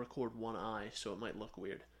can only record one eye, so it might look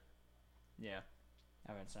weird." Yeah,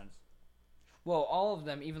 that makes sense. Well, all of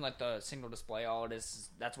them, even like the single display, all it is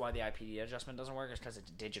that's why the IPD adjustment doesn't work, is because it's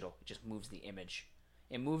digital. It just moves the image.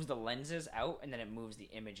 It moves the lenses out, and then it moves the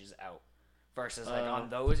images out. Versus like on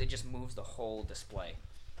those, it just moves the whole display.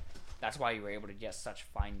 That's why you were able to get such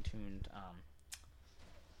fine-tuned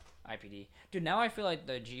IPD. Dude, now I feel like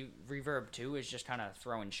the Reverb 2 is just kind of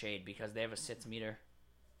throwing shade because they have a 6-meter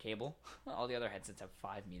cable. All the other headsets have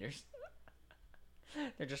 5 meters.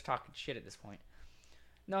 They're just talking shit at this point.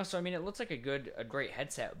 No, so I mean, it looks like a great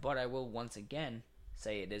headset, but I will once again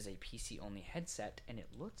say it is a PC-only headset, and it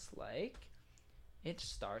looks like it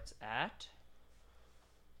starts at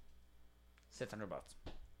 $600.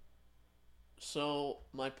 So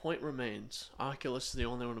my point remains: Oculus is the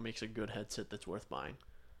only one who makes a good headset that's worth buying.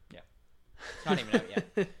 Yeah, it's not even out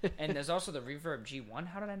yet. And there's also the Reverb G1.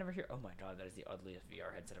 How did I never hear? Oh my god, that is the ugliest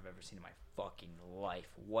VR headset I've ever seen in my fucking life.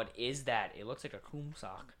 What is that? It looks like a coom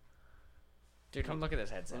sock. Dude, come look at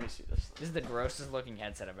this headset. Let me see this. This is the grossest looking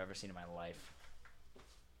headset I've ever seen in my life.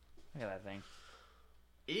 Look at that thing.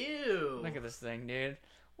 Ew. Look at this thing, dude.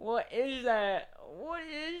 What is that? What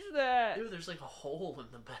is that? Ew, there's like a hole in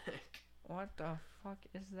the back. What the fuck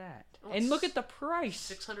is that? Oh, And look at the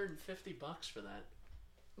price. $650 for that.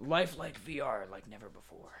 Lifelike VR like never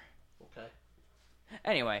before. Okay.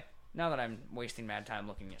 Anyway, now that I'm wasting mad time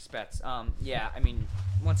looking at specs, yeah, I mean,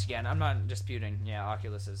 once again, I'm not disputing, yeah,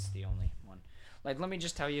 Oculus is the only one. Like, let me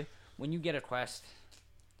just tell you, when you get a Quest,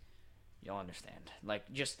 you'll understand. Like,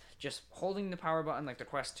 just holding the power button, like the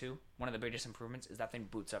Quest 2, one of the biggest improvements is that thing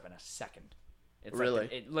boots up in a second. It's really?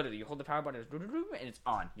 Like it literally, you hold the power button, and it's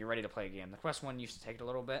on. You're ready to play a game. The Quest 1 used to take a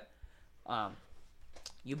little bit.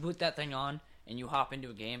 You boot that thing on, and you hop into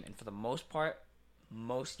a game, and for the most part,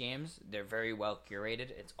 most games, they're very well curated.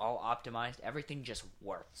 It's all optimized. Everything just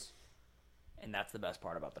works. And that's the best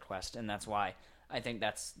part about the Quest, and that's why I think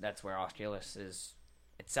that's where Oculus is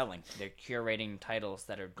excelling. They're curating titles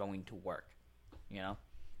that are going to work, you know?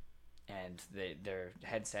 And their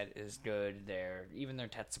headset is good. Even their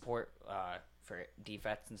tech support for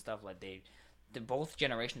defects and stuff, like both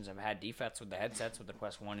generations have had defects with the headsets with the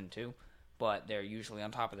Quest 1 and 2, but they're usually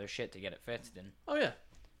on top of their shit to get it fixed. And oh yeah,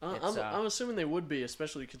 I'm assuming they would be,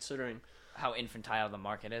 especially considering how infantile the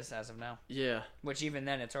market is as of now. Yeah. Which even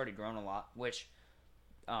then, it's already grown a lot. Which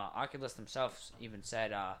Oculus themselves even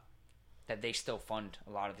said that they still fund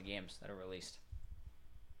a lot of the games that are released.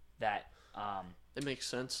 That it makes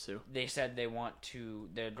sense too. They said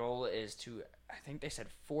their goal is to, I think they said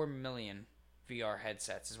 4 million VR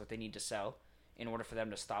headsets is what they need to sell in order for them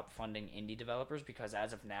to stop funding indie developers, because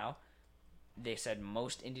as of now, they said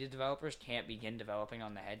most indie developers can't begin developing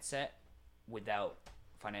on the headset without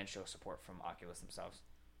financial support from Oculus themselves.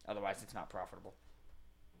 Otherwise, it's not profitable.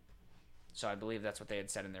 So I believe that's what they had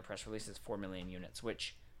said in their press release, is 4 million units,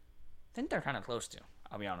 which I think they're kind of close to.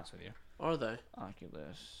 I'll be honest with you. Are they?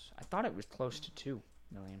 Oculus. I thought it was close to 2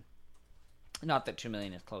 million. Not that 2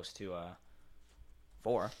 million is close to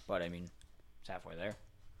 4, but I mean, it's halfway there.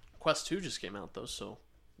 Quest 2 just came out though, so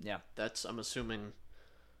yeah, I'm assuming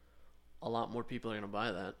a lot more people are going to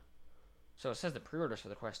buy that. So it says the pre-orders for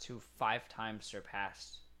the Quest 2 5 times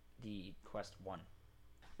surpassed the Quest 1.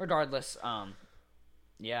 Regardless,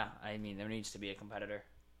 yeah, I mean, there needs to be a competitor.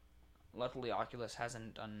 Luckily, Oculus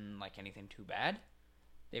hasn't done, like, anything too bad.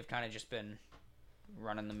 They've kind of just been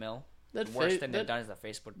running the mill. The worst thing they've done is the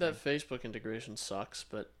Facebook thing. That Facebook integration sucks,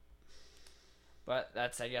 but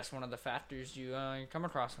that's, I guess, one of the factors you come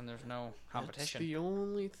across when there's no competition.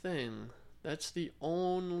 That's the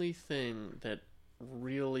only thing that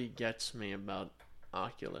really gets me about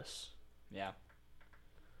Oculus. Yeah.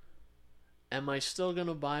 Am I still going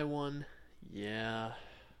to buy one? Yeah.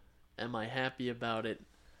 Am I happy about it?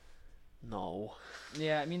 No.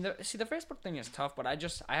 Yeah, I mean, the Facebook thing is tough, but I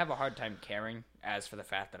have a hard time caring as for the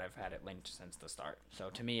fact that I've had it linked since the start. So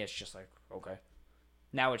to me, it's just like, okay.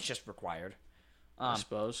 Now it's just required. I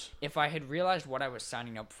suppose. If I had realized what I was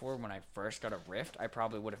signing up for when I first got a Rift, I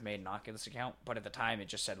probably would have made an Oculus account. But at the time, it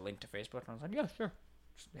just said link to Facebook, and I was like, yeah, sure.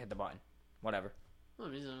 Just hit the button. Whatever. Well,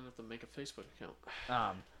 it means I don't have to make a Facebook account.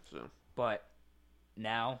 But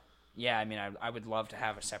now, yeah, I mean, I would love to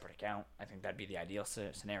have a separate account. I think that'd be the ideal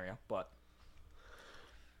scenario. But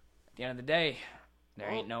at the end of the day,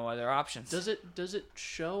 there ain't no other options. Does it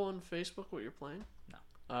show on Facebook what you're playing? No.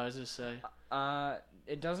 I was just say.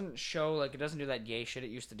 It doesn't show, like, it doesn't do that gay shit it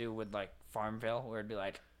used to do with, like, Farmville, where it'd be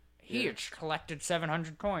like, collected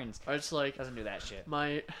 700 coins. Or it's like, it doesn't do that shit.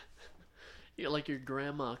 Like your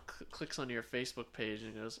grandma clicks on your Facebook page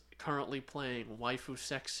and goes, currently playing Waifu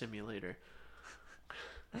Sex Simulator.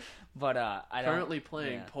 But I don't. Currently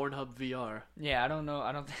playing Pornhub VR. Yeah, I don't know.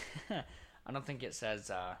 I don't think it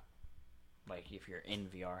says like if you're in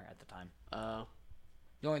VR at the time.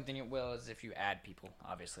 The only thing it will is if you add people.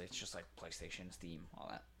 Obviously, it's just like PlayStation, Steam, all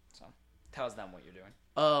that. So tells them what you're doing.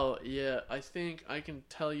 Oh yeah, I think I can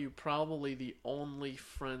tell you probably the only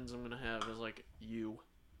friends I'm gonna have is like you.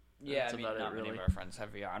 Yeah, I mean, not many of our friends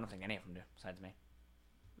have VR. I don't think any of them do, besides me.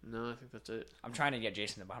 No, I think that's it. I'm trying to get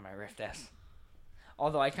Jason to buy my Rift S.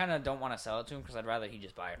 Although I kind of don't want to sell it to him because I'd rather he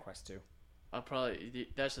just buy a Quest 2.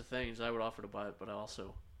 That's the thing, is I would offer to buy it, but I'm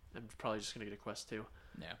probably just going to get a Quest 2.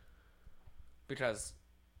 Yeah. Because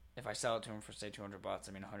if I sell it to him for, say, $200,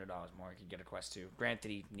 I mean, $100 more, he could get a Quest 2.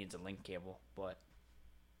 Granted, he needs a link cable, but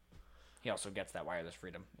he also gets that wireless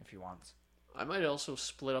freedom if he wants. I might also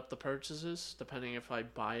split up the purchases, depending if I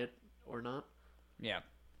buy it or not. Yeah.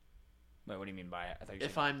 Wait, what do you mean buy it? I thought you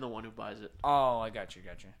said I'm the one who buys it. Oh, I got you.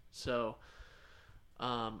 So,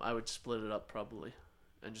 I would split it up probably,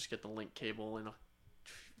 and just get the link cable in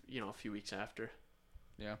a few weeks after.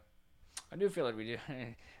 Yeah. I do feel like we do.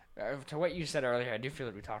 To what you said earlier, I do feel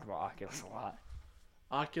like we talked about Oculus a lot.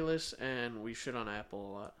 Oculus, and we shit on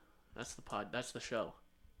Apple a lot. That's the show.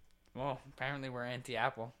 Well, apparently we're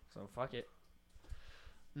anti-Apple, so fuck it.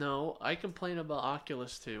 No, I complain about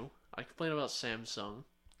Oculus too. I complain about Samsung.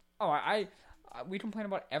 Oh, we complain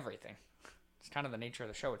about everything. It's kind of the nature of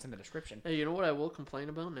the show. It's in the description. Hey, you know what I will complain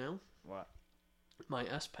about now? What? My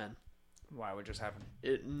S Pen. Why? What just happened?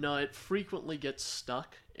 It frequently gets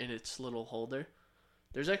stuck in its little holder.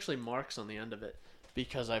 There's actually marks on the end of it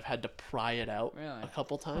because I've had to pry it out a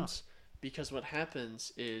couple times. Huh. Because what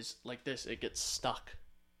happens is, like this, it gets stuck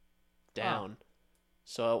down,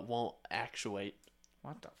 so it won't actuate.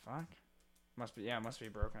 What the fuck? Must be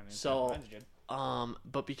broken. So,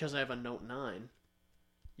 but because I have a Note 9,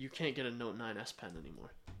 you can't get a Note 9 S Pen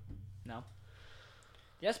anymore. No.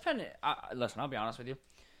 The S Pen, listen, I'll be honest with you.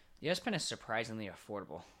 The S Pen is surprisingly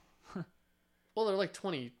affordable. Well, they're like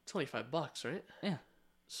 $25, right? Yeah.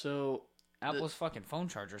 So Apple's fucking phone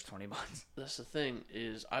charger is $20. That's the thing,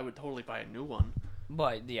 is I would totally buy a new one.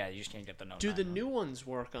 But yeah, you just can't get the Note 9. Do the new ones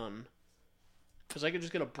work on? Because I could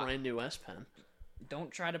just get a brand new S Pen.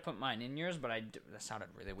 Don't try to put mine in yours, but that sounded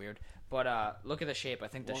really weird. But look at the shape. I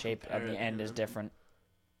think the shape at the end is different.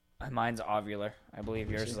 Mine's ovular. I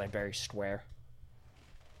believe yours is like very square.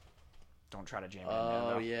 Don't try to jam it in there,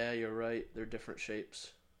 though. Oh, yeah, you're right. They're different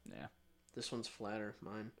shapes. Yeah. This one's flatter,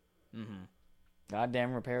 mine. Mm-hmm.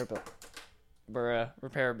 Goddamn repairability.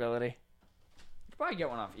 You could probably get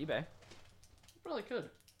one off eBay. Probably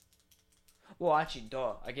could. Well, actually,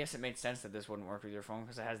 duh. I guess it made sense that this wouldn't work with your phone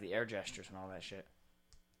because it has the air gestures and all that shit.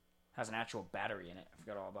 It has an actual battery in it. I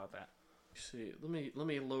forgot all about that. See, let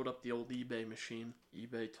me load up the old eBay machine.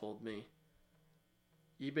 eBay told me.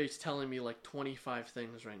 eBay's telling me like 25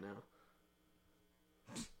 things right now.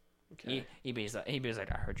 Okay. eBay's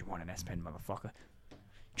like, I heard you want an S Pen, motherfucker.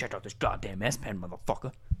 Check out this goddamn S Pen,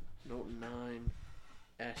 motherfucker. Note 9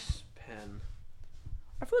 S Pen.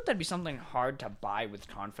 I feel like that'd be something hard to buy with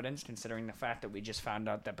confidence, considering the fact that we just found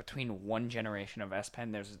out that between one generation of S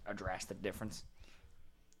Pen, there's a drastic difference.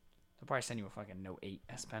 They'll probably send you a fucking Note 8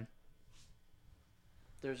 S Pen.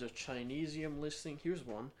 There's a Chinesium listing. Here's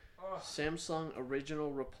one. Oh. Samsung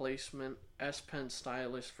original replacement S Pen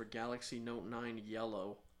stylus for Galaxy Note 9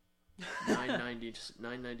 yellow.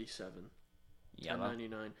 $997. Yellow.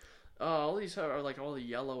 $10.99. Oh, all these are like all the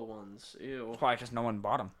yellow ones. Ew. That's why just no one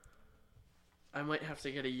bought them. I might have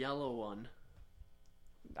to get a yellow one.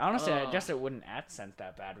 Honestly, I guess it wouldn't accent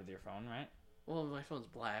that bad with your phone, right? Well, my phone's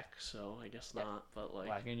black, so I guess not. But like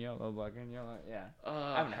black and yellow, yeah.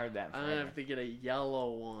 I haven't heard that. I'm gonna have to get a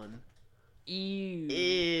yellow one. Ew. Ew.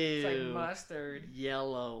 It's like mustard.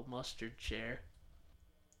 Yellow mustard chair.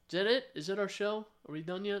 Is that it? Is it our show? Are we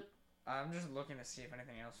done yet? I'm just looking to see if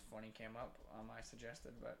anything else funny came up. I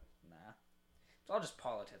suggested, but nah. It's all just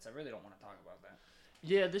politics. I really don't want to talk about that.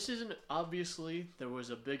 Yeah, this isn't... Obviously, there was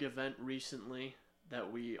a big event recently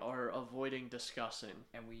that we are avoiding discussing.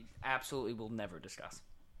 And we absolutely will never discuss.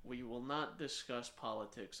 We will not discuss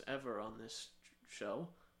politics ever on this show.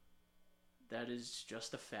 That is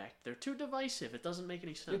just a fact. They're too divisive. It doesn't make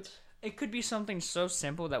any sense. It could be something so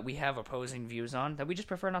simple that we have opposing views on that we just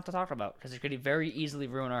prefer not to talk about because it could very easily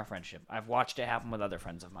ruin our friendship. I've watched it happen with other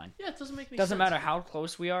friends of mine. Yeah, it doesn't make any sense. Doesn't matter how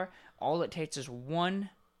close we are. All it takes is one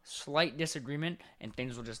slight disagreement and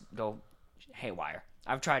things will just go haywire.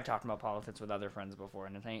 I've tried talking about politics with other friends before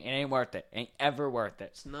and it ain't worth it. It ain't ever worth it.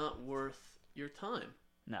 It's not worth your time.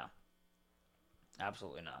 No.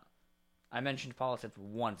 Absolutely not. I mentioned politics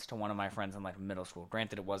once to one of my friends in like middle school.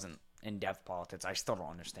 Granted, it wasn't in-depth politics. I still don't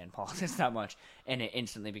understand politics that much, and it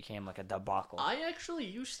instantly became like a debacle. I actually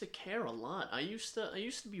used to care a lot. I used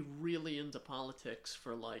to be really into politics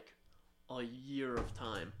for like a year of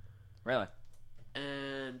time. Really?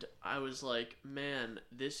 And I was like, man,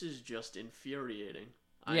 this is just infuriating.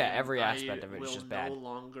 Yeah, every aspect of it is just bad. I will no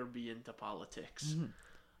longer be into politics. Mm-hmm.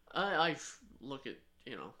 I look at,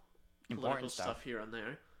 political stuff here and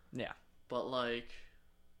there. Yeah. But like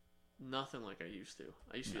nothing like I used to.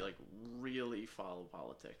 I used to like really follow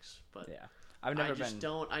politics, but yeah, I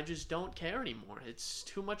just don't care anymore. It's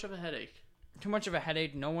too much of a headache. Too much of a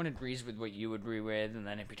headache. No one agrees with what you agree with, and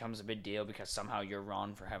then it becomes a big deal because somehow you're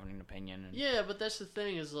wrong for having an opinion. Yeah, but that's the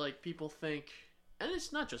thing is like people think, and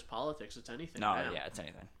it's not just politics. It's anything. No, now, yeah, it's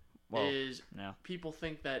anything. Well, people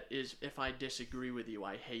think that is if I disagree with you,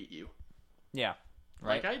 I hate you. Yeah,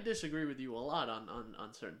 right. Like I disagree with you a lot on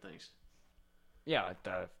certain things. Yeah, like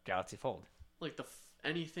the Galaxy Fold. Like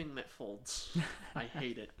anything that folds. I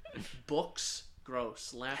hate it. Books,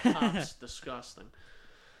 gross. Laptops, disgusting.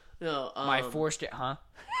 No, My forced it, huh?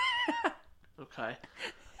 Okay.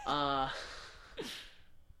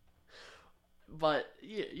 But,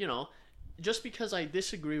 just because I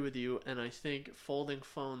disagree with you and I think folding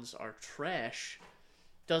phones are trash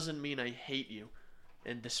doesn't mean I hate you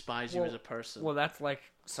and despise you as a person. Well, that's like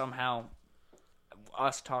somehow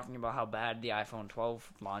us talking about how bad the iPhone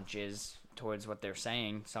 12 launch is towards what they're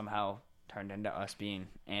saying somehow turned into us being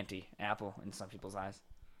anti-Apple in some people's eyes.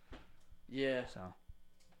 Yeah. So.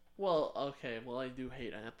 Well, okay. Well, I do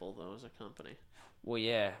hate Apple, though, as a company. Well,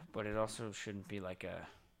 yeah, but it also shouldn't be like a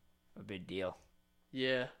big deal.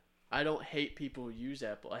 Yeah. I don't hate people who use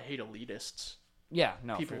Apple. I hate elitists. Yeah,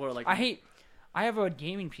 no. People who are like... I have a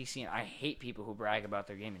gaming PC, and I hate people who brag about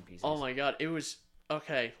their gaming PCs. Oh, my God. It was...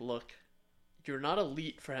 Okay, look. You're not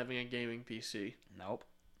elite for having a gaming PC. Nope.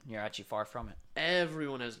 You're actually far from it.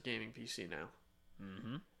 Everyone has a gaming PC now.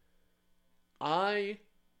 Mm-hmm. I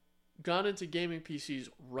got into gaming PCs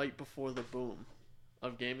right before the boom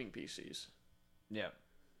of gaming PCs. Yeah.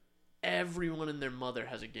 Everyone and their mother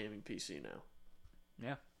has a gaming PC now.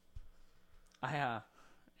 Yeah. I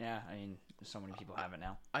mean, so many people have it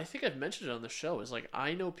now. I think I've mentioned it on the show. Is like,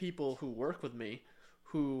 I know people who work with me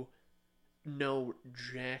who know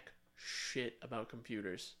jack shit about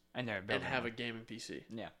computers and have a gaming PC.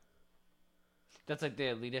 Yeah. That's like the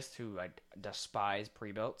elitists who like despise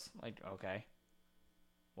pre-builts. Like, okay.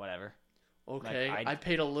 Whatever. Okay, like, I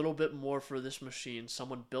paid a little bit more for this machine.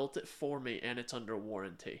 Someone built it for me, and it's under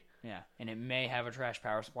warranty. Yeah, and it may have a trash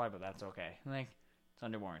power supply, but that's okay. Like, it's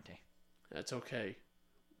under warranty. That's okay.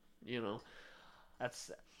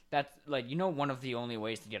 That's like, one of the only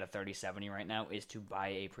ways to get a 3070 right now is to buy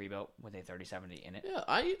a pre-built with a 3070 in it. Yeah,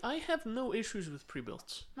 I have no issues with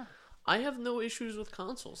pre-builts. No. I have no issues with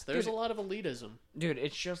consoles. There's a lot of elitism. Dude,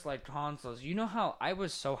 it's just like consoles. You know how I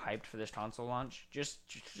was so hyped for this console launch? Just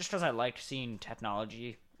because I liked seeing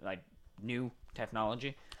technology, like new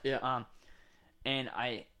technology. Yeah. And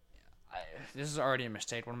I this is already a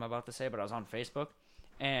mistake what I'm about to say, but I was on Facebook,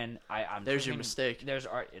 and I'm There's your mistake. There's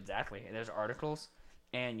articles,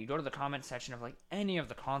 and you go to the comment section of like any of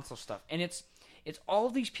the console stuff, and it's all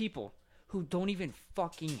these people who don't even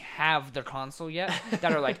fucking have the console yet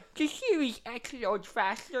that are like, the series X loads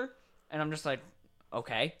faster. And I'm just like,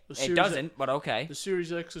 Okay. The It Series doesn't, but okay. The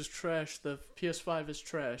Series X is trash. The PS5 is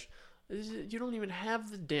trash. You don't even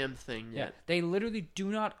have the damn thing yet. Yeah, they literally do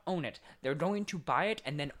not own it. They're going to buy it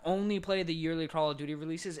and then only play the yearly Call of Duty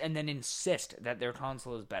releases and then insist that their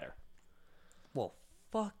console is better. Well,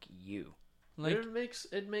 fuck you. Like,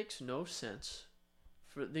 It makes no sense.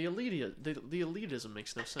 For the elitism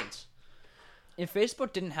makes no sense. if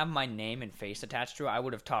Facebook didn't have my name and face attached to it, I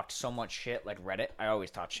would have talked so much shit like Reddit. I always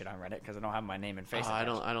talk shit on Reddit because I don't have my name and face attached.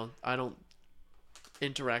 I don't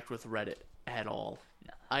interact with Reddit at all.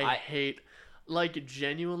 No. I hate, like,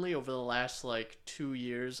 genuinely over the last, like, 2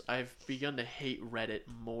 years, I've begun to hate Reddit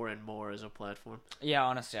more and more as a platform. Yeah,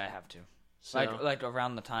 honestly, I have to. So, Like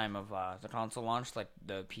around the time of the console launch, like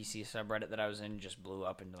the PC subreddit that I was in just blew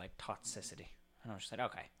up into like toxicity, and I was just like,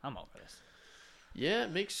 okay, I'm over this. yeah,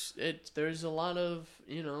 it makes it. There's a lot of,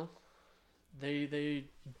 they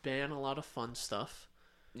ban a lot of fun stuff,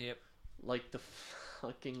 Yep. like the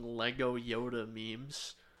fucking Lego Yoda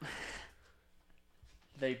memes.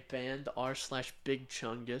 They banned r/Big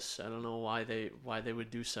Chungus. I don't know why they would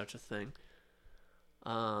do such a thing.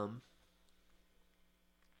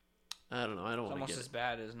 I don't know. I don't It's want to almost get. as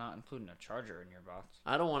bad as not including a charger in your box.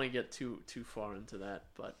 I don't want to get too far into that,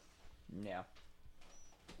 but Yeah.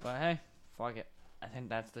 But hey, fuck it. I think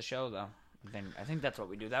that's the show, though. I think that's what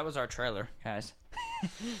we do. That was our trailer, guys.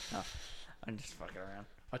 No, I'm just fucking around.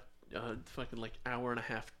 a fucking like hour and a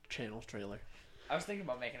half channel trailer. I was thinking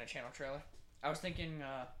about making a channel trailer. I was thinking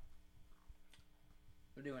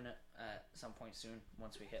we're doing it at some point soon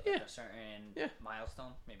once we hit like a certain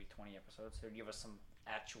milestone, maybe 20 episodes. It would give us some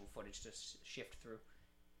actual footage to shift through.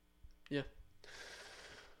 Yeah.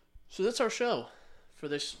 So that's our show for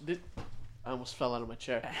this. I almost fell out of my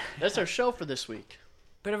chair. That's our show for this week.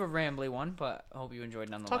 Bit of a rambly one, but I hope you enjoyed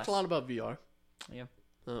nonetheless. Talked a lot about VR. Yeah.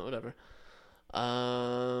 Whatever.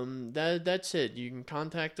 That's it. You can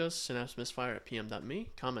contact us, Synapse Misfire at pm.me.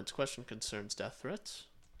 Comments, questions, concerns, death threats.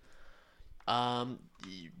 RSS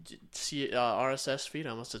feed. I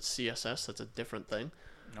almost said CSS. That's a different thing.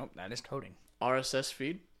 Nope, that is coding. RSS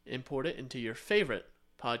feed. Import it into your favorite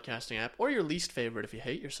podcasting app, or your least favorite if you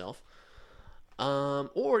hate yourself.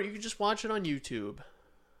 Or you can just watch it on YouTube,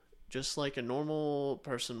 just like a normal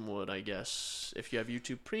person would, I guess, if you have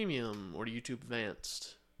YouTube Premium or YouTube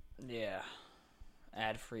Advanced. Yeah.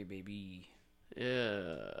 Ad-free, baby.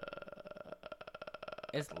 Yeah.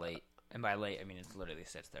 It's late. And by late, I mean it's literally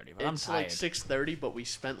 6:30. But It's I'm tired. like 6:30, but we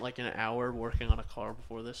spent like an hour working on a car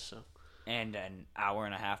before this, so. And an hour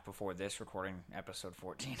and a half before this, recording episode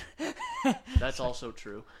 14. That's also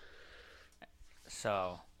true.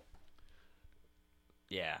 So,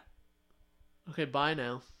 yeah. Okay, bye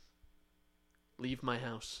now. Leave my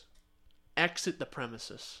house. Exit the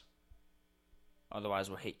premises. Otherwise,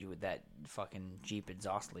 we'll hit you with that fucking Jeep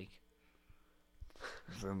exhaust leak.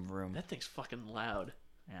 Vroom, vroom. That thing's fucking loud.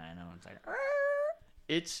 Yeah, I know. It's like...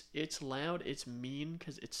 It's loud. It's mean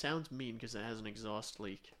because it sounds mean because it has an exhaust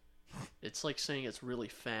leak. It's like saying it's really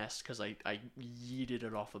fast because I yeeted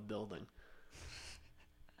it off a building.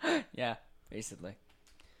 Yeah, basically.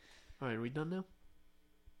 All right, are we done now?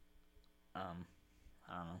 I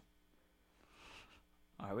don't know.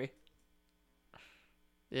 Are we?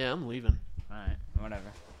 Yeah, I'm leaving. Alright,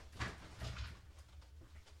 whatever.